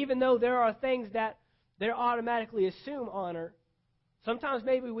 And even though there are things that they automatically assume honor, sometimes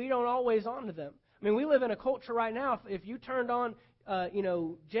maybe we don't always honor them. I mean, we live in a culture right now, if you turned on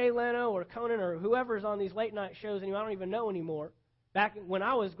Jay Leno or Conan or whoever's on these late night shows, and I don't even know anymore. Back when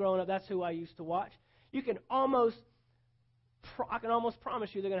I was growing up, that's who I used to watch. I can almost promise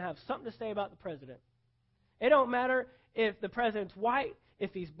you they're going to have something to say about the president. It don't matter if the president's white,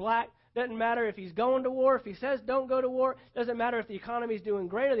 if he's black. Doesn't matter if he's going to war, if he says don't go to war. Doesn't matter if the economy's doing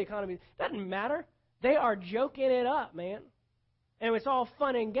great or the economy. Doesn't matter. They are joking it up, man. And it's all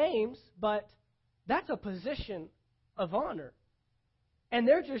fun and games, but that's a position of honor. And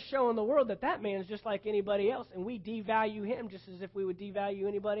they're just showing the world that that man is just like anybody else, and we devalue him just as if we would devalue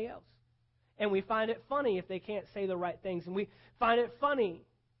anybody else. And we find it funny if they can't say the right things, and we find it funny.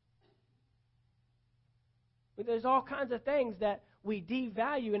 But there's all kinds of things that we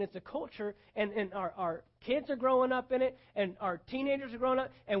devalue, and it's a culture, and our kids are growing up in it, and our teenagers are growing up,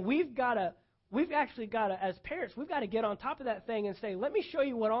 and we've actually got to, as parents, we've got to get on top of that thing and say, let me show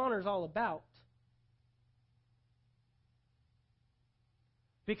you what honor is all about.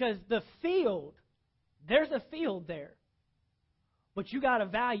 Because the field, there's a field there. But you got to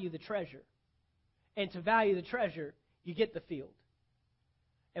value the treasure. And to value the treasure, you get the field.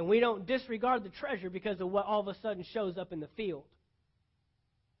 And we don't disregard the treasure because of what all of a sudden shows up in the field.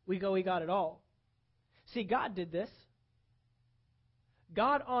 We got it all. See, God did this.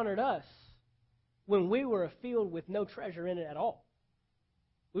 God honored us when we were a field with no treasure in it at all.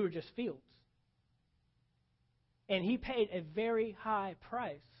 We were just fields. And He paid a very high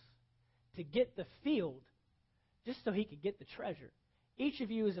price to get the field just so He could get the treasure. Each of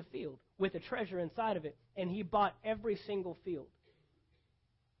you is a field with a treasure inside of it, and He bought every single field.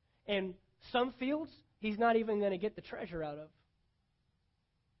 And some fields He's not even going to get the treasure out of.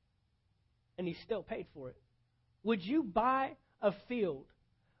 And He still paid for it. Would you buy a field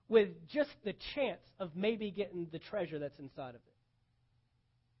with just the chance of maybe getting the treasure that's inside of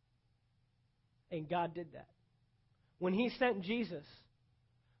it? And God did that. When He sent Jesus,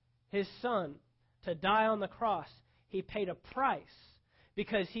 His Son, to die on the cross, He paid a price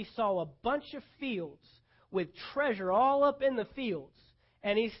because He saw a bunch of fields with treasure all up in the fields.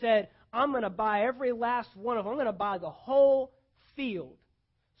 And He said, I'm going to buy every last one of them. I'm going to buy the whole field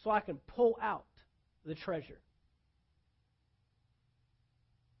so I can pull out the treasure.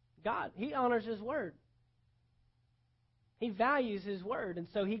 God, He honors His word. He values His word, and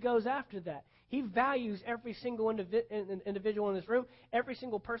so He goes after that. He values every single individual in this room, every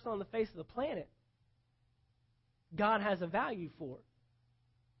single person on the face of the planet. God has a value for.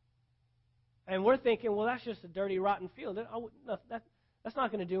 And we're thinking, well, that's just a dirty, rotten field. That's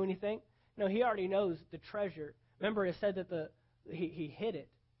not going to do anything. No, He already knows the treasure. Remember, it said that He hid it.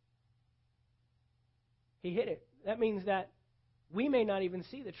 He hid it. That means that we may not even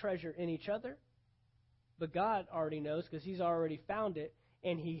see the treasure in each other, but God already knows because He's already found it,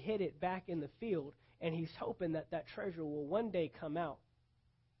 and He hid it back in the field, and He's hoping that that treasure will one day come out.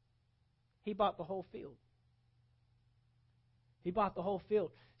 He bought the whole field. He bought the whole field.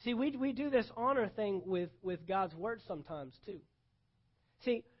 See, we do this honor thing with God's word sometimes too.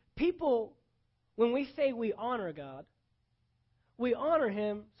 See, people, when we say we honor God, we honor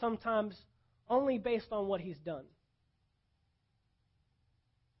Him sometimes only based on what He's done.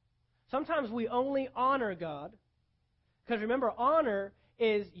 Sometimes we only honor God because, remember, honor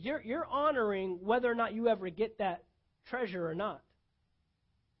is you're honoring whether or not you ever get that treasure or not.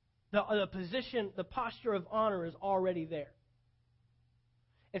 The position, the posture of honor is already there.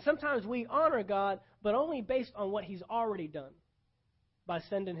 And sometimes we honor God, but only based on what He's already done by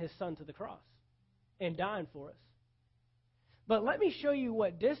sending His Son to the cross and dying for us. But let me show you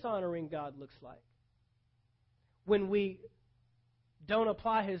what dishonoring God looks like when we don't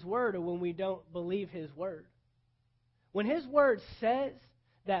apply His word or when we don't believe His word. When His word says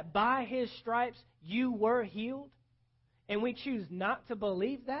that by His stripes you were healed, and we choose not to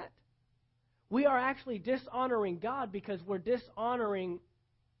believe that, we are actually dishonoring God because we're dishonoring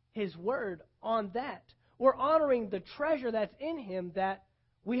His word on that. We're honoring the treasure that's in Him that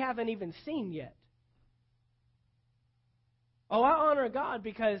we haven't even seen yet. Oh, I honor God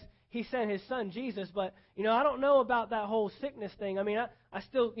because He sent His Son, Jesus, but, I don't know about that whole sickness thing. I mean, I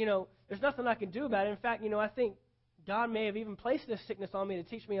still, there's nothing I can do about it. In fact, I think God may have even placed this sickness on me to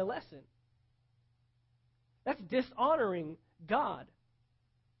teach me a lesson. That's dishonoring God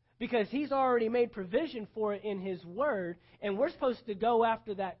because He's already made provision for it in His Word, and we're supposed to go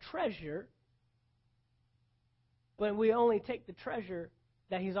after that treasure, but we only take the treasure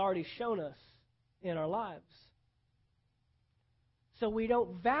that He's already shown us in our lives. So we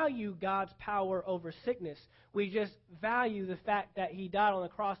don't value God's power over sickness. We just value the fact that He died on the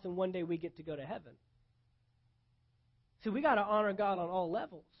cross and one day we get to go to heaven. So we got to honor God on all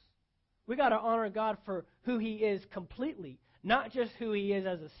levels. We got to honor God for who He is completely, not just who He is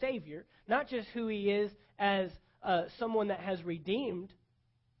as a Savior, not just who He is as someone that has redeemed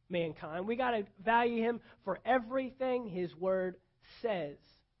mankind. We got to value Him for everything His Word says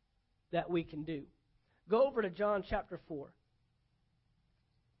that we can do. Go over to John chapter 4.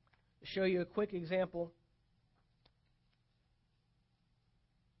 To show you a quick example.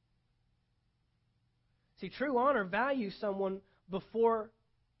 See, true honor values someone before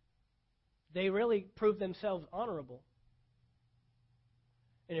they really prove themselves honorable.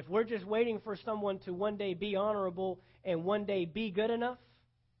 And if we're just waiting for someone to one day be honorable and one day be good enough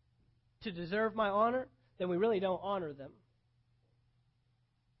to deserve my honor, then we really don't honor them.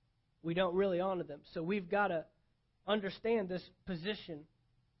 We don't really honor them. So we've got to understand this position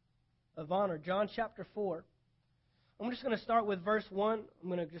of honor. John chapter 4. I'm just going to start with verse 1. I'm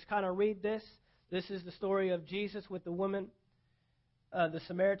going to just kind of read this. This is the story of Jesus with the woman, the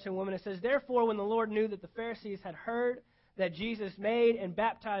Samaritan woman. It says, "Therefore, when the Lord knew that the Pharisees had heard that Jesus made and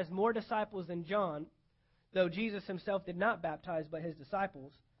baptized more disciples than John, though Jesus Himself did not baptize but His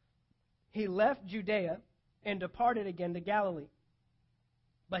disciples, He left Judea and departed again to Galilee.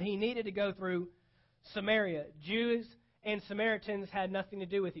 But He needed to go through Samaria. Jews and Samaritans had nothing to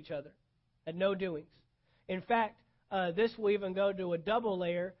do with each other, had no doings. In fact, this will even go to a double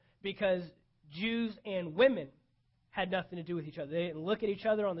layer because Jews and women had nothing to do with each other. They didn't look at each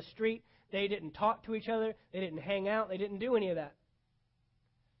other on the street. They didn't talk to each other. They didn't hang out. They didn't do any of that.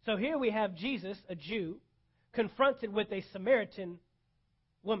 So here we have Jesus, a Jew, confronted with a Samaritan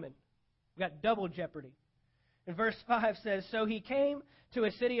woman. We've got double jeopardy. And verse 5 says, "So He came to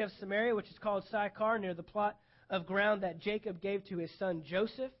a city of Samaria, which is called Sychar, near the plot of ground that Jacob gave to his son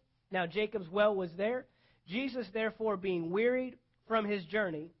Joseph. Now Jacob's well was there. Jesus, therefore, being wearied from His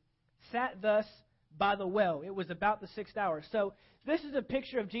journey, sat thus by the well." It was about the 6th hour. So this is a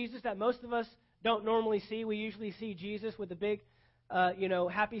picture of Jesus that most of us don't normally see. We usually see Jesus with a big,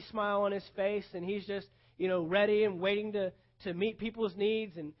 happy smile on His face, and He's just, ready and waiting to meet people's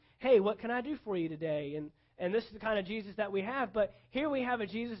needs. And, hey, what can I do for you today? And this is the kind of Jesus that we have. But here we have a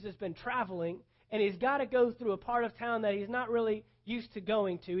Jesus that's been traveling, and He's got to go through a part of town that He's not really used to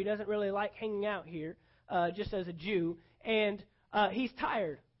going to. He doesn't really like hanging out here, just as a Jew. And He's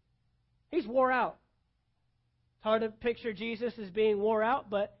tired. He's wore out. It's hard to picture Jesus as being wore out,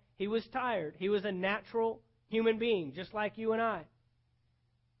 but He was tired. He was a natural human being, just like you and I.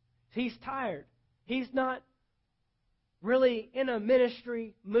 He's tired. He's not really in a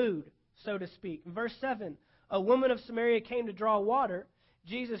ministry mood, so to speak. In verse 7, "A woman of Samaria came to draw water.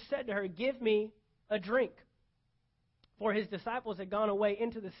 Jesus said to her, 'Give me a drink.' For His disciples had gone away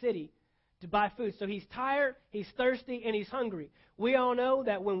into the city to buy food." So He's tired, He's thirsty, and He's hungry. We all know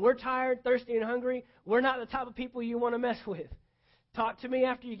that when we're tired, thirsty, and hungry, we're not the type of people you want to mess with. Talk to me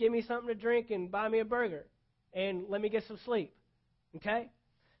after you give me something to drink and buy me a burger and let me get some sleep. Okay?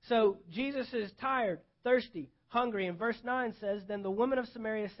 So Jesus is tired, thirsty, hungry. And verse 9 says, "Then the woman of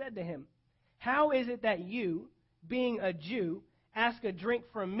Samaria said to Him, 'How is it that you, being a Jew, ask a drink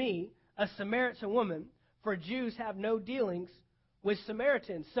from me, a Samaritan woman? For Jews have no dealings with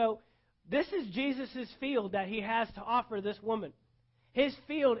Samaritans. So this is Jesus' field that he has to offer this woman. His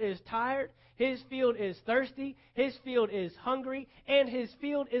field is tired. His field is thirsty. His field is hungry. And his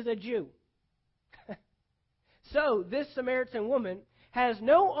field is a Jew. So this Samaritan woman has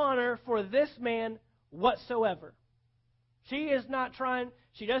no honor for this man whatsoever. She is not trying,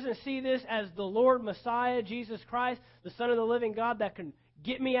 she doesn't see this as the Lord Messiah, Jesus Christ, the Son of the living God that can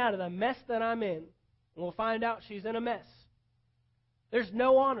get me out of the mess that I'm in. And we'll find out she's in a mess. There's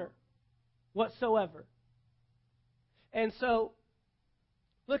no honor whatsoever. And so,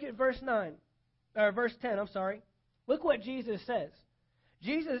 look at verse 10. Look what Jesus says.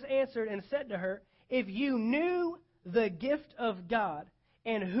 Jesus answered and said to her, if you knew the gift of God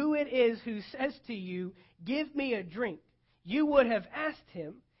and who it is who says to you, give me a drink, you would have asked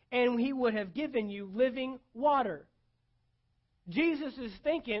him, and he would have given you living water. Jesus is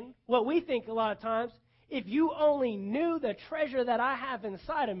thinking what we think a lot of times. If you only knew the treasure that I have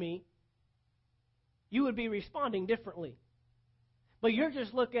inside of me, you would be responding differently. But you're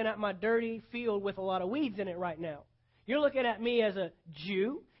just looking at my dirty field with a lot of weeds in it right now. You're looking at me as a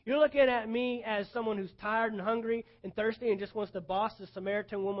Jew. You're looking at me as someone who's tired and hungry and thirsty and just wants to boss the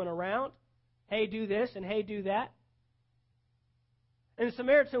Samaritan woman around. Hey, do this and hey, do that. And the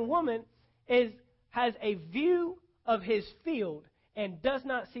Samaritan woman has a view of his field and does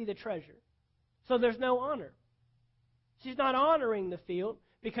not see the treasure. So there's no honor. She's not honoring the field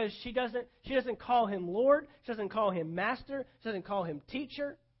because she doesn't call him Lord. She doesn't call him Master. She doesn't call him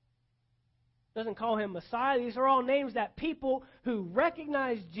Teacher. Doesn't call him Messiah. These are all names that people who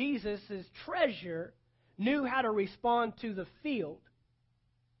recognized Jesus as treasure knew how to respond to the field.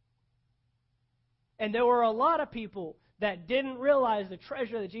 And there were a lot of people that didn't realize the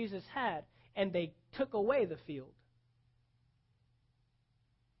treasure that Jesus had, and they took away the field.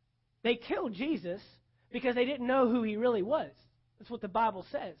 They killed Jesus because they didn't know who he really was. That's what the Bible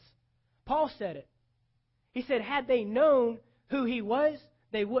says. Paul said it. He said, had they known who he was,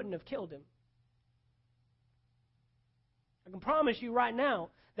 they wouldn't have killed him. I can promise you right now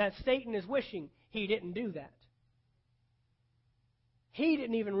that Satan is wishing he didn't do that. He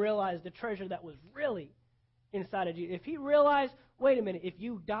didn't even realize the treasure that was really inside of Jesus. If he realized, wait a minute, if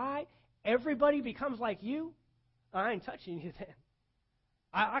you die, everybody becomes like you, I ain't touching you then.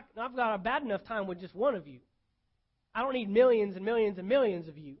 I've got a bad enough time with just one of you. I don't need millions and millions and millions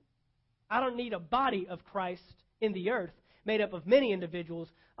of you. I don't need a body of Christ in the earth made up of many individuals.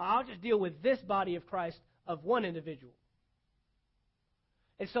 I'll just deal with this body of Christ of one individual.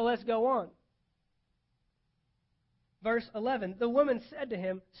 And so let's go on. Verse 11, the woman said to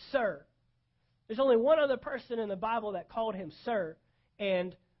him, Sir. There's only one other person in the Bible that called him Sir,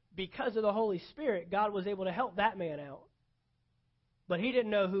 and because of the Holy Spirit, God was able to help that man out. But he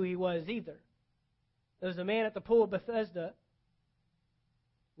didn't know who he was either. There was a man at the pool of Bethesda,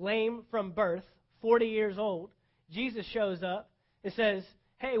 lame from birth, 40 years old. Jesus shows up and says,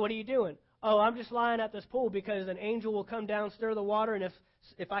 hey, what are you doing? Oh, I'm just lying at this pool because an angel will come down, stir the water, and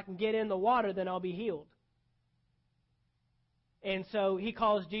if I can get in the water, then I'll be healed. And so he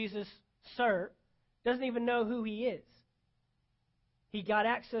calls Jesus Sir, doesn't even know who he is. He got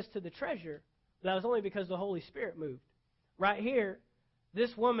access to the treasure, but that was only because the Holy Spirit moved. Right here,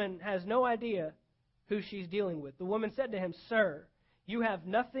 this woman has no idea who she's dealing with. The woman said to him, Sir, you have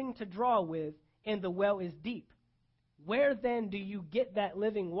nothing to draw with, and the well is deep. Where then do you get that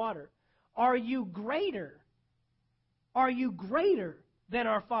living water? Are you greater than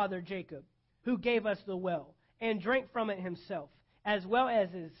our father Jacob, who gave us the well and drank from it himself, as well as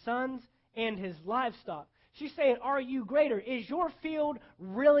his sons and his livestock? She's saying, are you greater? Is your field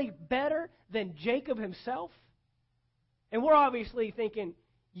really better than Jacob himself? And we're obviously thinking,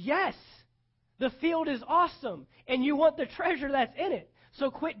 yes, the field is awesome, and you want the treasure that's in it.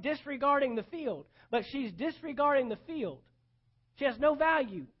 So quit disregarding the field. But she's disregarding the field. She has no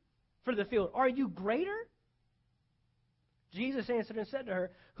value for the field. Are you greater? Jesus answered and said to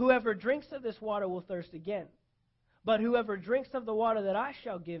her, Whoever drinks of this water will thirst again. But whoever drinks of the water that I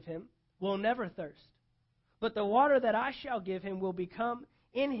shall give him will never thirst. But the water that I shall give him will become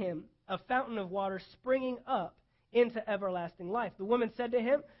in him a fountain of water springing up into everlasting life. The woman said to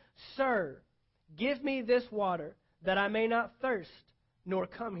him, Sir, give me this water that I may not thirst, nor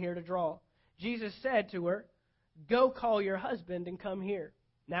come here to draw. Jesus said to her, Go call your husband and come here.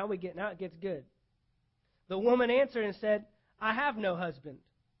 Now it gets good. The woman answered and said, I have no husband.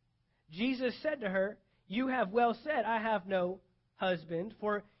 Jesus said to her, You have well said, I have no husband,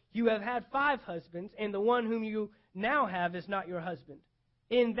 for you have had 5 husbands, and the one whom you now have is not your husband.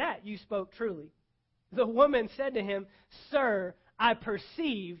 In that you spoke truly. The woman said to him, Sir, I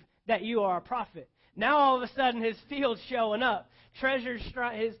perceive that you are a prophet. Now all of a sudden his field's showing up.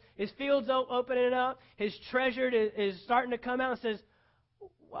 His field's opening up. His treasure is starting to come out and says,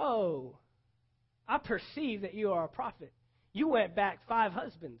 whoa, I perceive that you are a prophet. You went back 5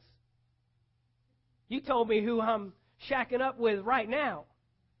 husbands. You told me who I'm shacking up with right now.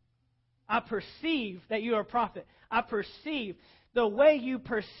 I perceive that you are a prophet. I perceive. The way you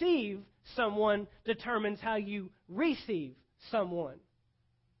perceive someone determines how you receive someone.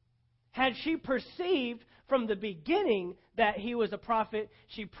 Had she perceived from the beginning that he was a prophet,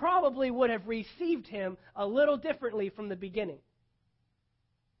 she probably would have received him a little differently from the beginning.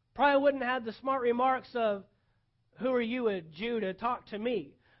 Probably wouldn't have the smart remarks of, who are you, a Jew, to talk to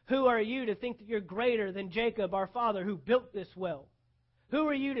me? Who are you to think that you're greater than Jacob, our father, who built this well? Who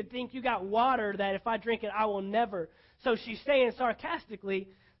are you to think you got water that if I drink it, I will never? So she's saying sarcastically,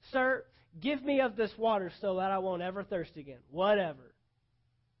 Sir, give me of this water so that I won't ever thirst again. Whatever.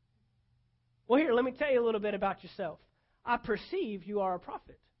 Well, here, let me tell you a little bit about yourself. I perceive you are a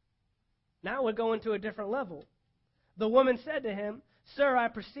prophet. Now we're going to a different level. The woman said to him, Sir, I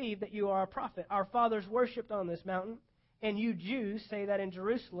perceive that you are a prophet. Our fathers worshipped on this mountain, and you Jews say that in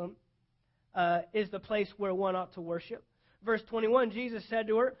Jerusalem is the place where one ought to worship. Verse 21, Jesus said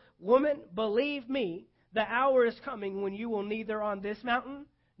to her, Woman, believe me, the hour is coming when you will neither on this mountain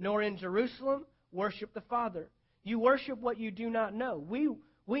nor in Jerusalem worship the Father. You worship what you do not know.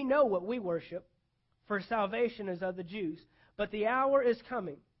 We know what we worship, for salvation is of the Jews. But the hour is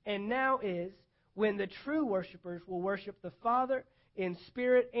coming, and now is, when the true worshipers will worship the Father in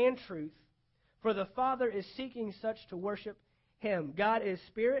spirit and truth. For the Father is seeking such to worship Him. God is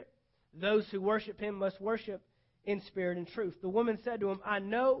spirit. Those who worship Him must worship in spirit and truth. The woman said to him, I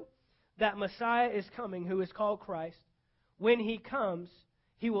know that Messiah is coming, who is called Christ. When He comes,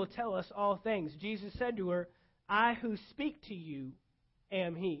 He will tell us all things. Jesus said to her, I who speak to you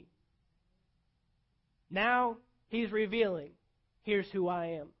am He. Now He's revealing, here's who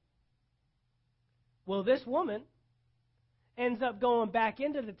I am. Well, this woman ends up going back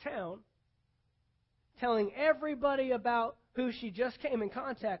into the town, telling everybody about who she just came in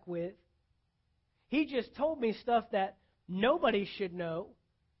contact with. He just told me stuff that nobody should know.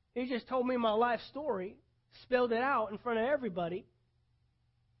 He just told me my life story, spilled it out in front of everybody,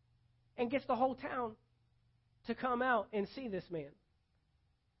 and gets the whole town to come out and see this man.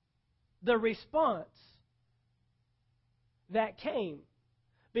 The response that came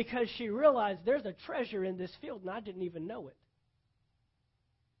because she realized there's a treasure in this field and I didn't even know it.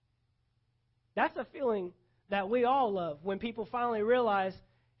 That's a feeling that we all love when people finally realize,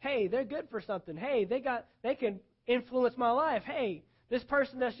 hey, they're good for something. Hey, they can influence my life. Hey, this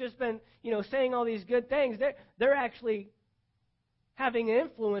person that's just been, saying all these good things, they're actually having an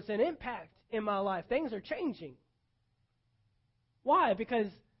influence and impact in my life. Things are changing. Why? Because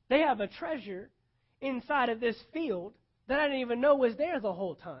they have a treasure inside of this field that I didn't even know was there the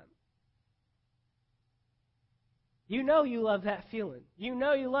whole time. You know you love that feeling. You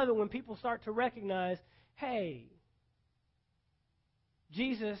know you love it when people start to recognize, hey,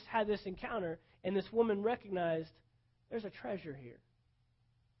 Jesus had this encounter, and this woman recognized there's a treasure here.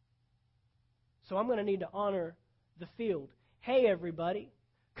 So I'm going to need to honor the field. Hey, everybody,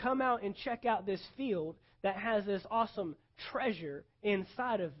 come out and check out this field that has this awesome treasure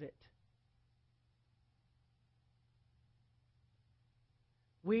inside of it.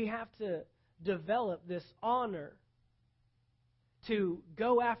 We have to develop this honor to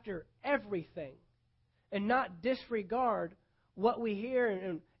go after everything and not disregard what we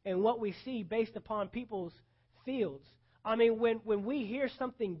hear and what we see based upon people's fields. I mean, when we hear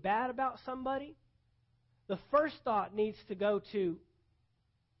something bad about somebody, the first thought needs to go to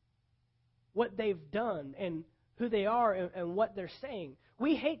what they've done and who they are and what they're saying.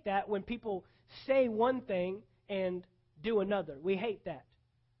 We hate that when people say one thing and do another. We hate that.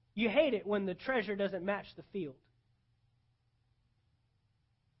 You hate it when the treasure doesn't match the field.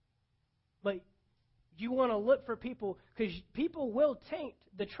 But you want to look for people, because people will taint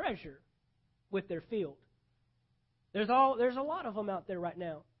the treasure with their field. There's a lot of them out there right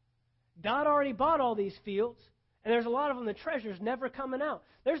now. God already bought all these fields, and there's a lot of them, the treasure's never coming out.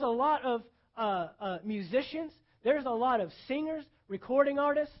 There's a lot of musicians, there's a lot of singers, recording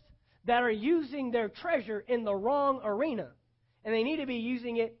artists that are using their treasure in the wrong arena. And they need to be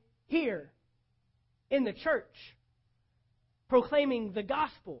using it here, in the church, proclaiming the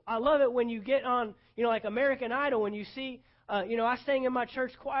gospel. I love it when you get on, like American Idol, when you see, I sang in my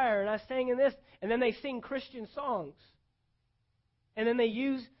church choir, and I sang in this, and then they sing Christian songs. And then they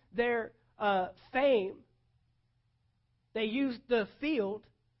use their fame, they use the field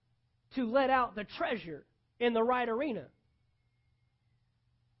to let out the treasure in the right arena.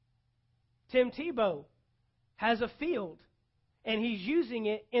 Tim Tebow has a field, and he's using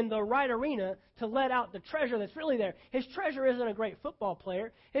it in the right arena to let out the treasure that's really there. His treasure isn't a great football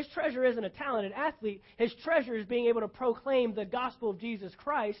player. His treasure isn't a talented athlete. His treasure is being able to proclaim the gospel of Jesus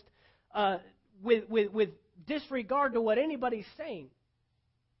Christ with disregard to what anybody's saying.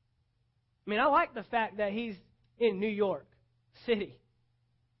 I mean, I like the fact that he's in New York City.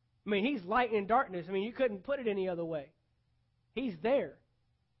 I mean, he's light in darkness. I mean, you couldn't put it any other way. He's there.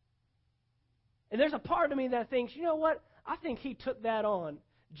 And there's a part of me that thinks, you know what? I think he took that on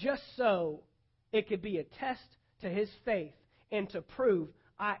just so it could be a test to his faith and to prove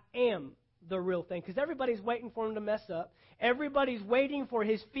I am the real thing. Because everybody's waiting for him to mess up. Everybody's waiting for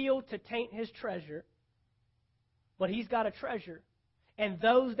his field to taint his treasure. But he's got a treasure. And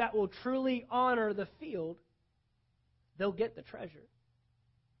those that will truly honor the field, they'll get the treasure.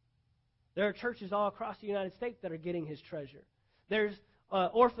 There are churches all across the United States that are getting his treasure. There's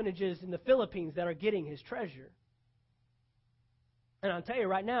orphanages in the Philippines that are getting his treasure. And I'll tell you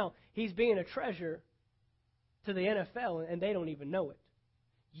right now, he's being a treasure to the NFL, and they don't even know it.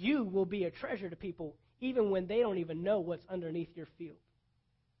 You will be a treasure to people even when they don't even know what's underneath your field.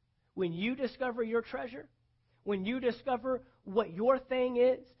 When you discover your treasure, when you discover what your thing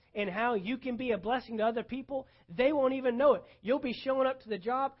is and how you can be a blessing to other people, they won't even know it. You'll be showing up to the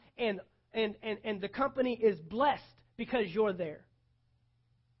job, and the company is blessed because you're there.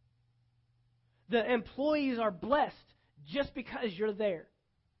 The employees are blessed just because you're there.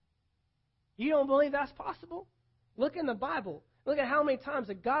 You don't believe that's possible? Look in the Bible. Look at how many times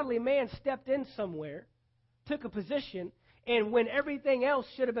a godly man stepped in somewhere, took a position, and when everything else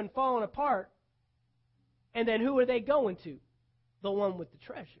should have been falling apart, and then who are they going to? The one with the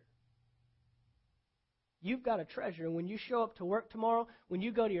treasure. You've got a treasure, and when you show up to work tomorrow, when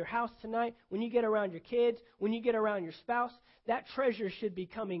you go to your house tonight, when you get around your kids, when you get around your spouse, that treasure should be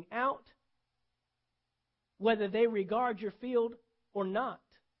coming out, whether they regard your field or not.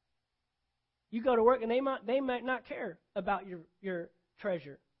 You go to work, and they might not care about your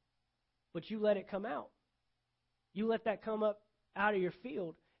treasure, but you let it come out. You let that come up out of your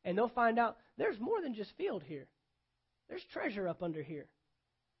field, and they'll find out there's more than just field here. There's treasure up under here.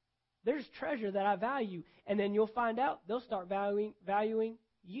 There's treasure that I value, and then you'll find out they'll start valuing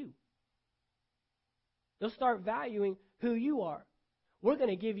you. They'll start valuing who you are. We're going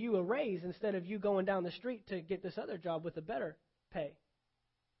to give you a raise instead of you going down the street to get this other job with a better pay.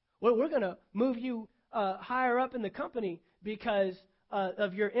 We're going to move you higher up in the company because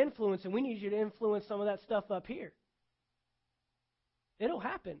of your influence, and we need you to influence some of that stuff up here. It'll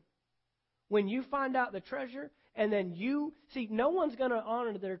happen. When you find out the treasure, and then no one's going to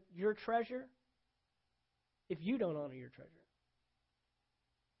honor your treasure if you don't honor your treasure.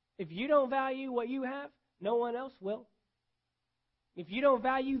 If you don't value what you have, no one else will. If you don't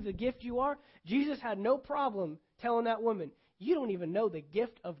value the gift you are, Jesus had no problem telling that woman, you don't even know the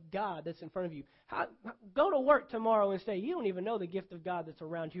gift of God that's in front of you. Go to work tomorrow and say, you don't even know the gift of God that's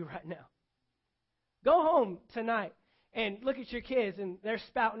around you right now. Go home tonight and look at your kids and they're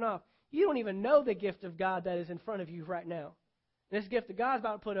spouting off. You don't even know the gift of God that is in front of you right now. This gift of God is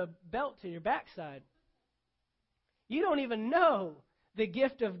about to put a belt to your backside. You don't even know the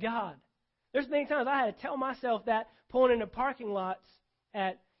gift of God. There's many times I had to tell myself that pulling into parking lots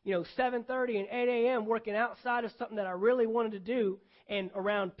at 7:30 and 8 a.m. working outside of something that I really wanted to do and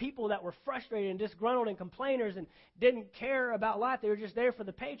around people that were frustrated and disgruntled and complainers and didn't care about life. They were just there for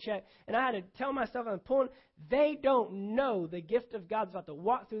the paycheck. And I had to tell myself, they don't know the gift of God's about to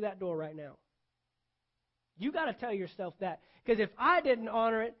walk through that door right now. You got to tell yourself that. Because if I didn't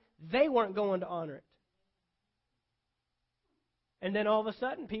honor it, they weren't going to honor it. And then all of a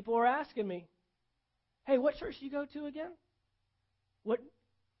sudden, people are asking me, hey, what church do you go to again? What,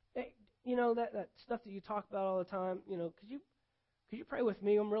 that stuff that you talk about all the time, could you pray with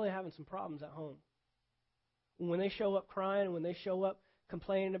me? I'm really having some problems at home. When they show up crying and when they show up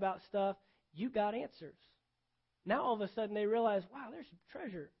complaining about stuff, you got answers. Now all of a sudden they realize, wow, there's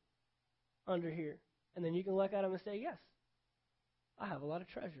treasure under here. And then you can look at them and say, yes, I have a lot of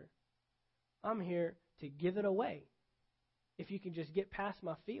treasure. I'm here to give it away. If you can just get past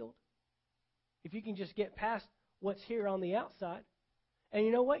my field, if you can just get past what's here on the outside. And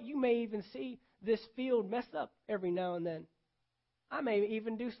you know what? You may even see this field mess up every now and then. I may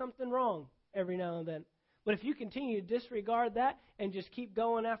even do something wrong every now and then. But if you continue to disregard that and just keep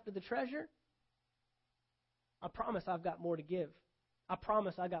going after the treasure, I promise I've got more to give. I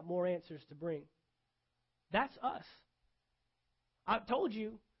promise I got more answers to bring. That's us. I've told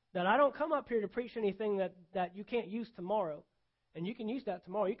you that I don't come up here to preach anything that you can't use tomorrow. And you can use that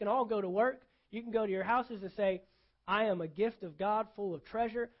tomorrow. You can all go to work. You can go to your houses and say, I am a gift of God full of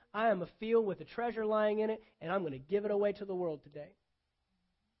treasure. I am a field with a treasure lying in it, and I'm going to give it away to the world today.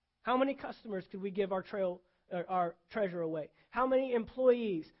 How many customers could we give our treasure away? How many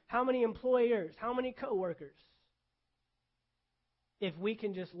employees? How many employers? How many coworkers? If we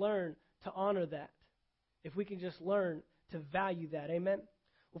can just learn to honor that. If we can just learn to value that. Amen?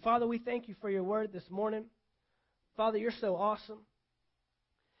 Well, Father, we thank you for your word this morning. Father, you're so awesome.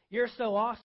 You're so awesome.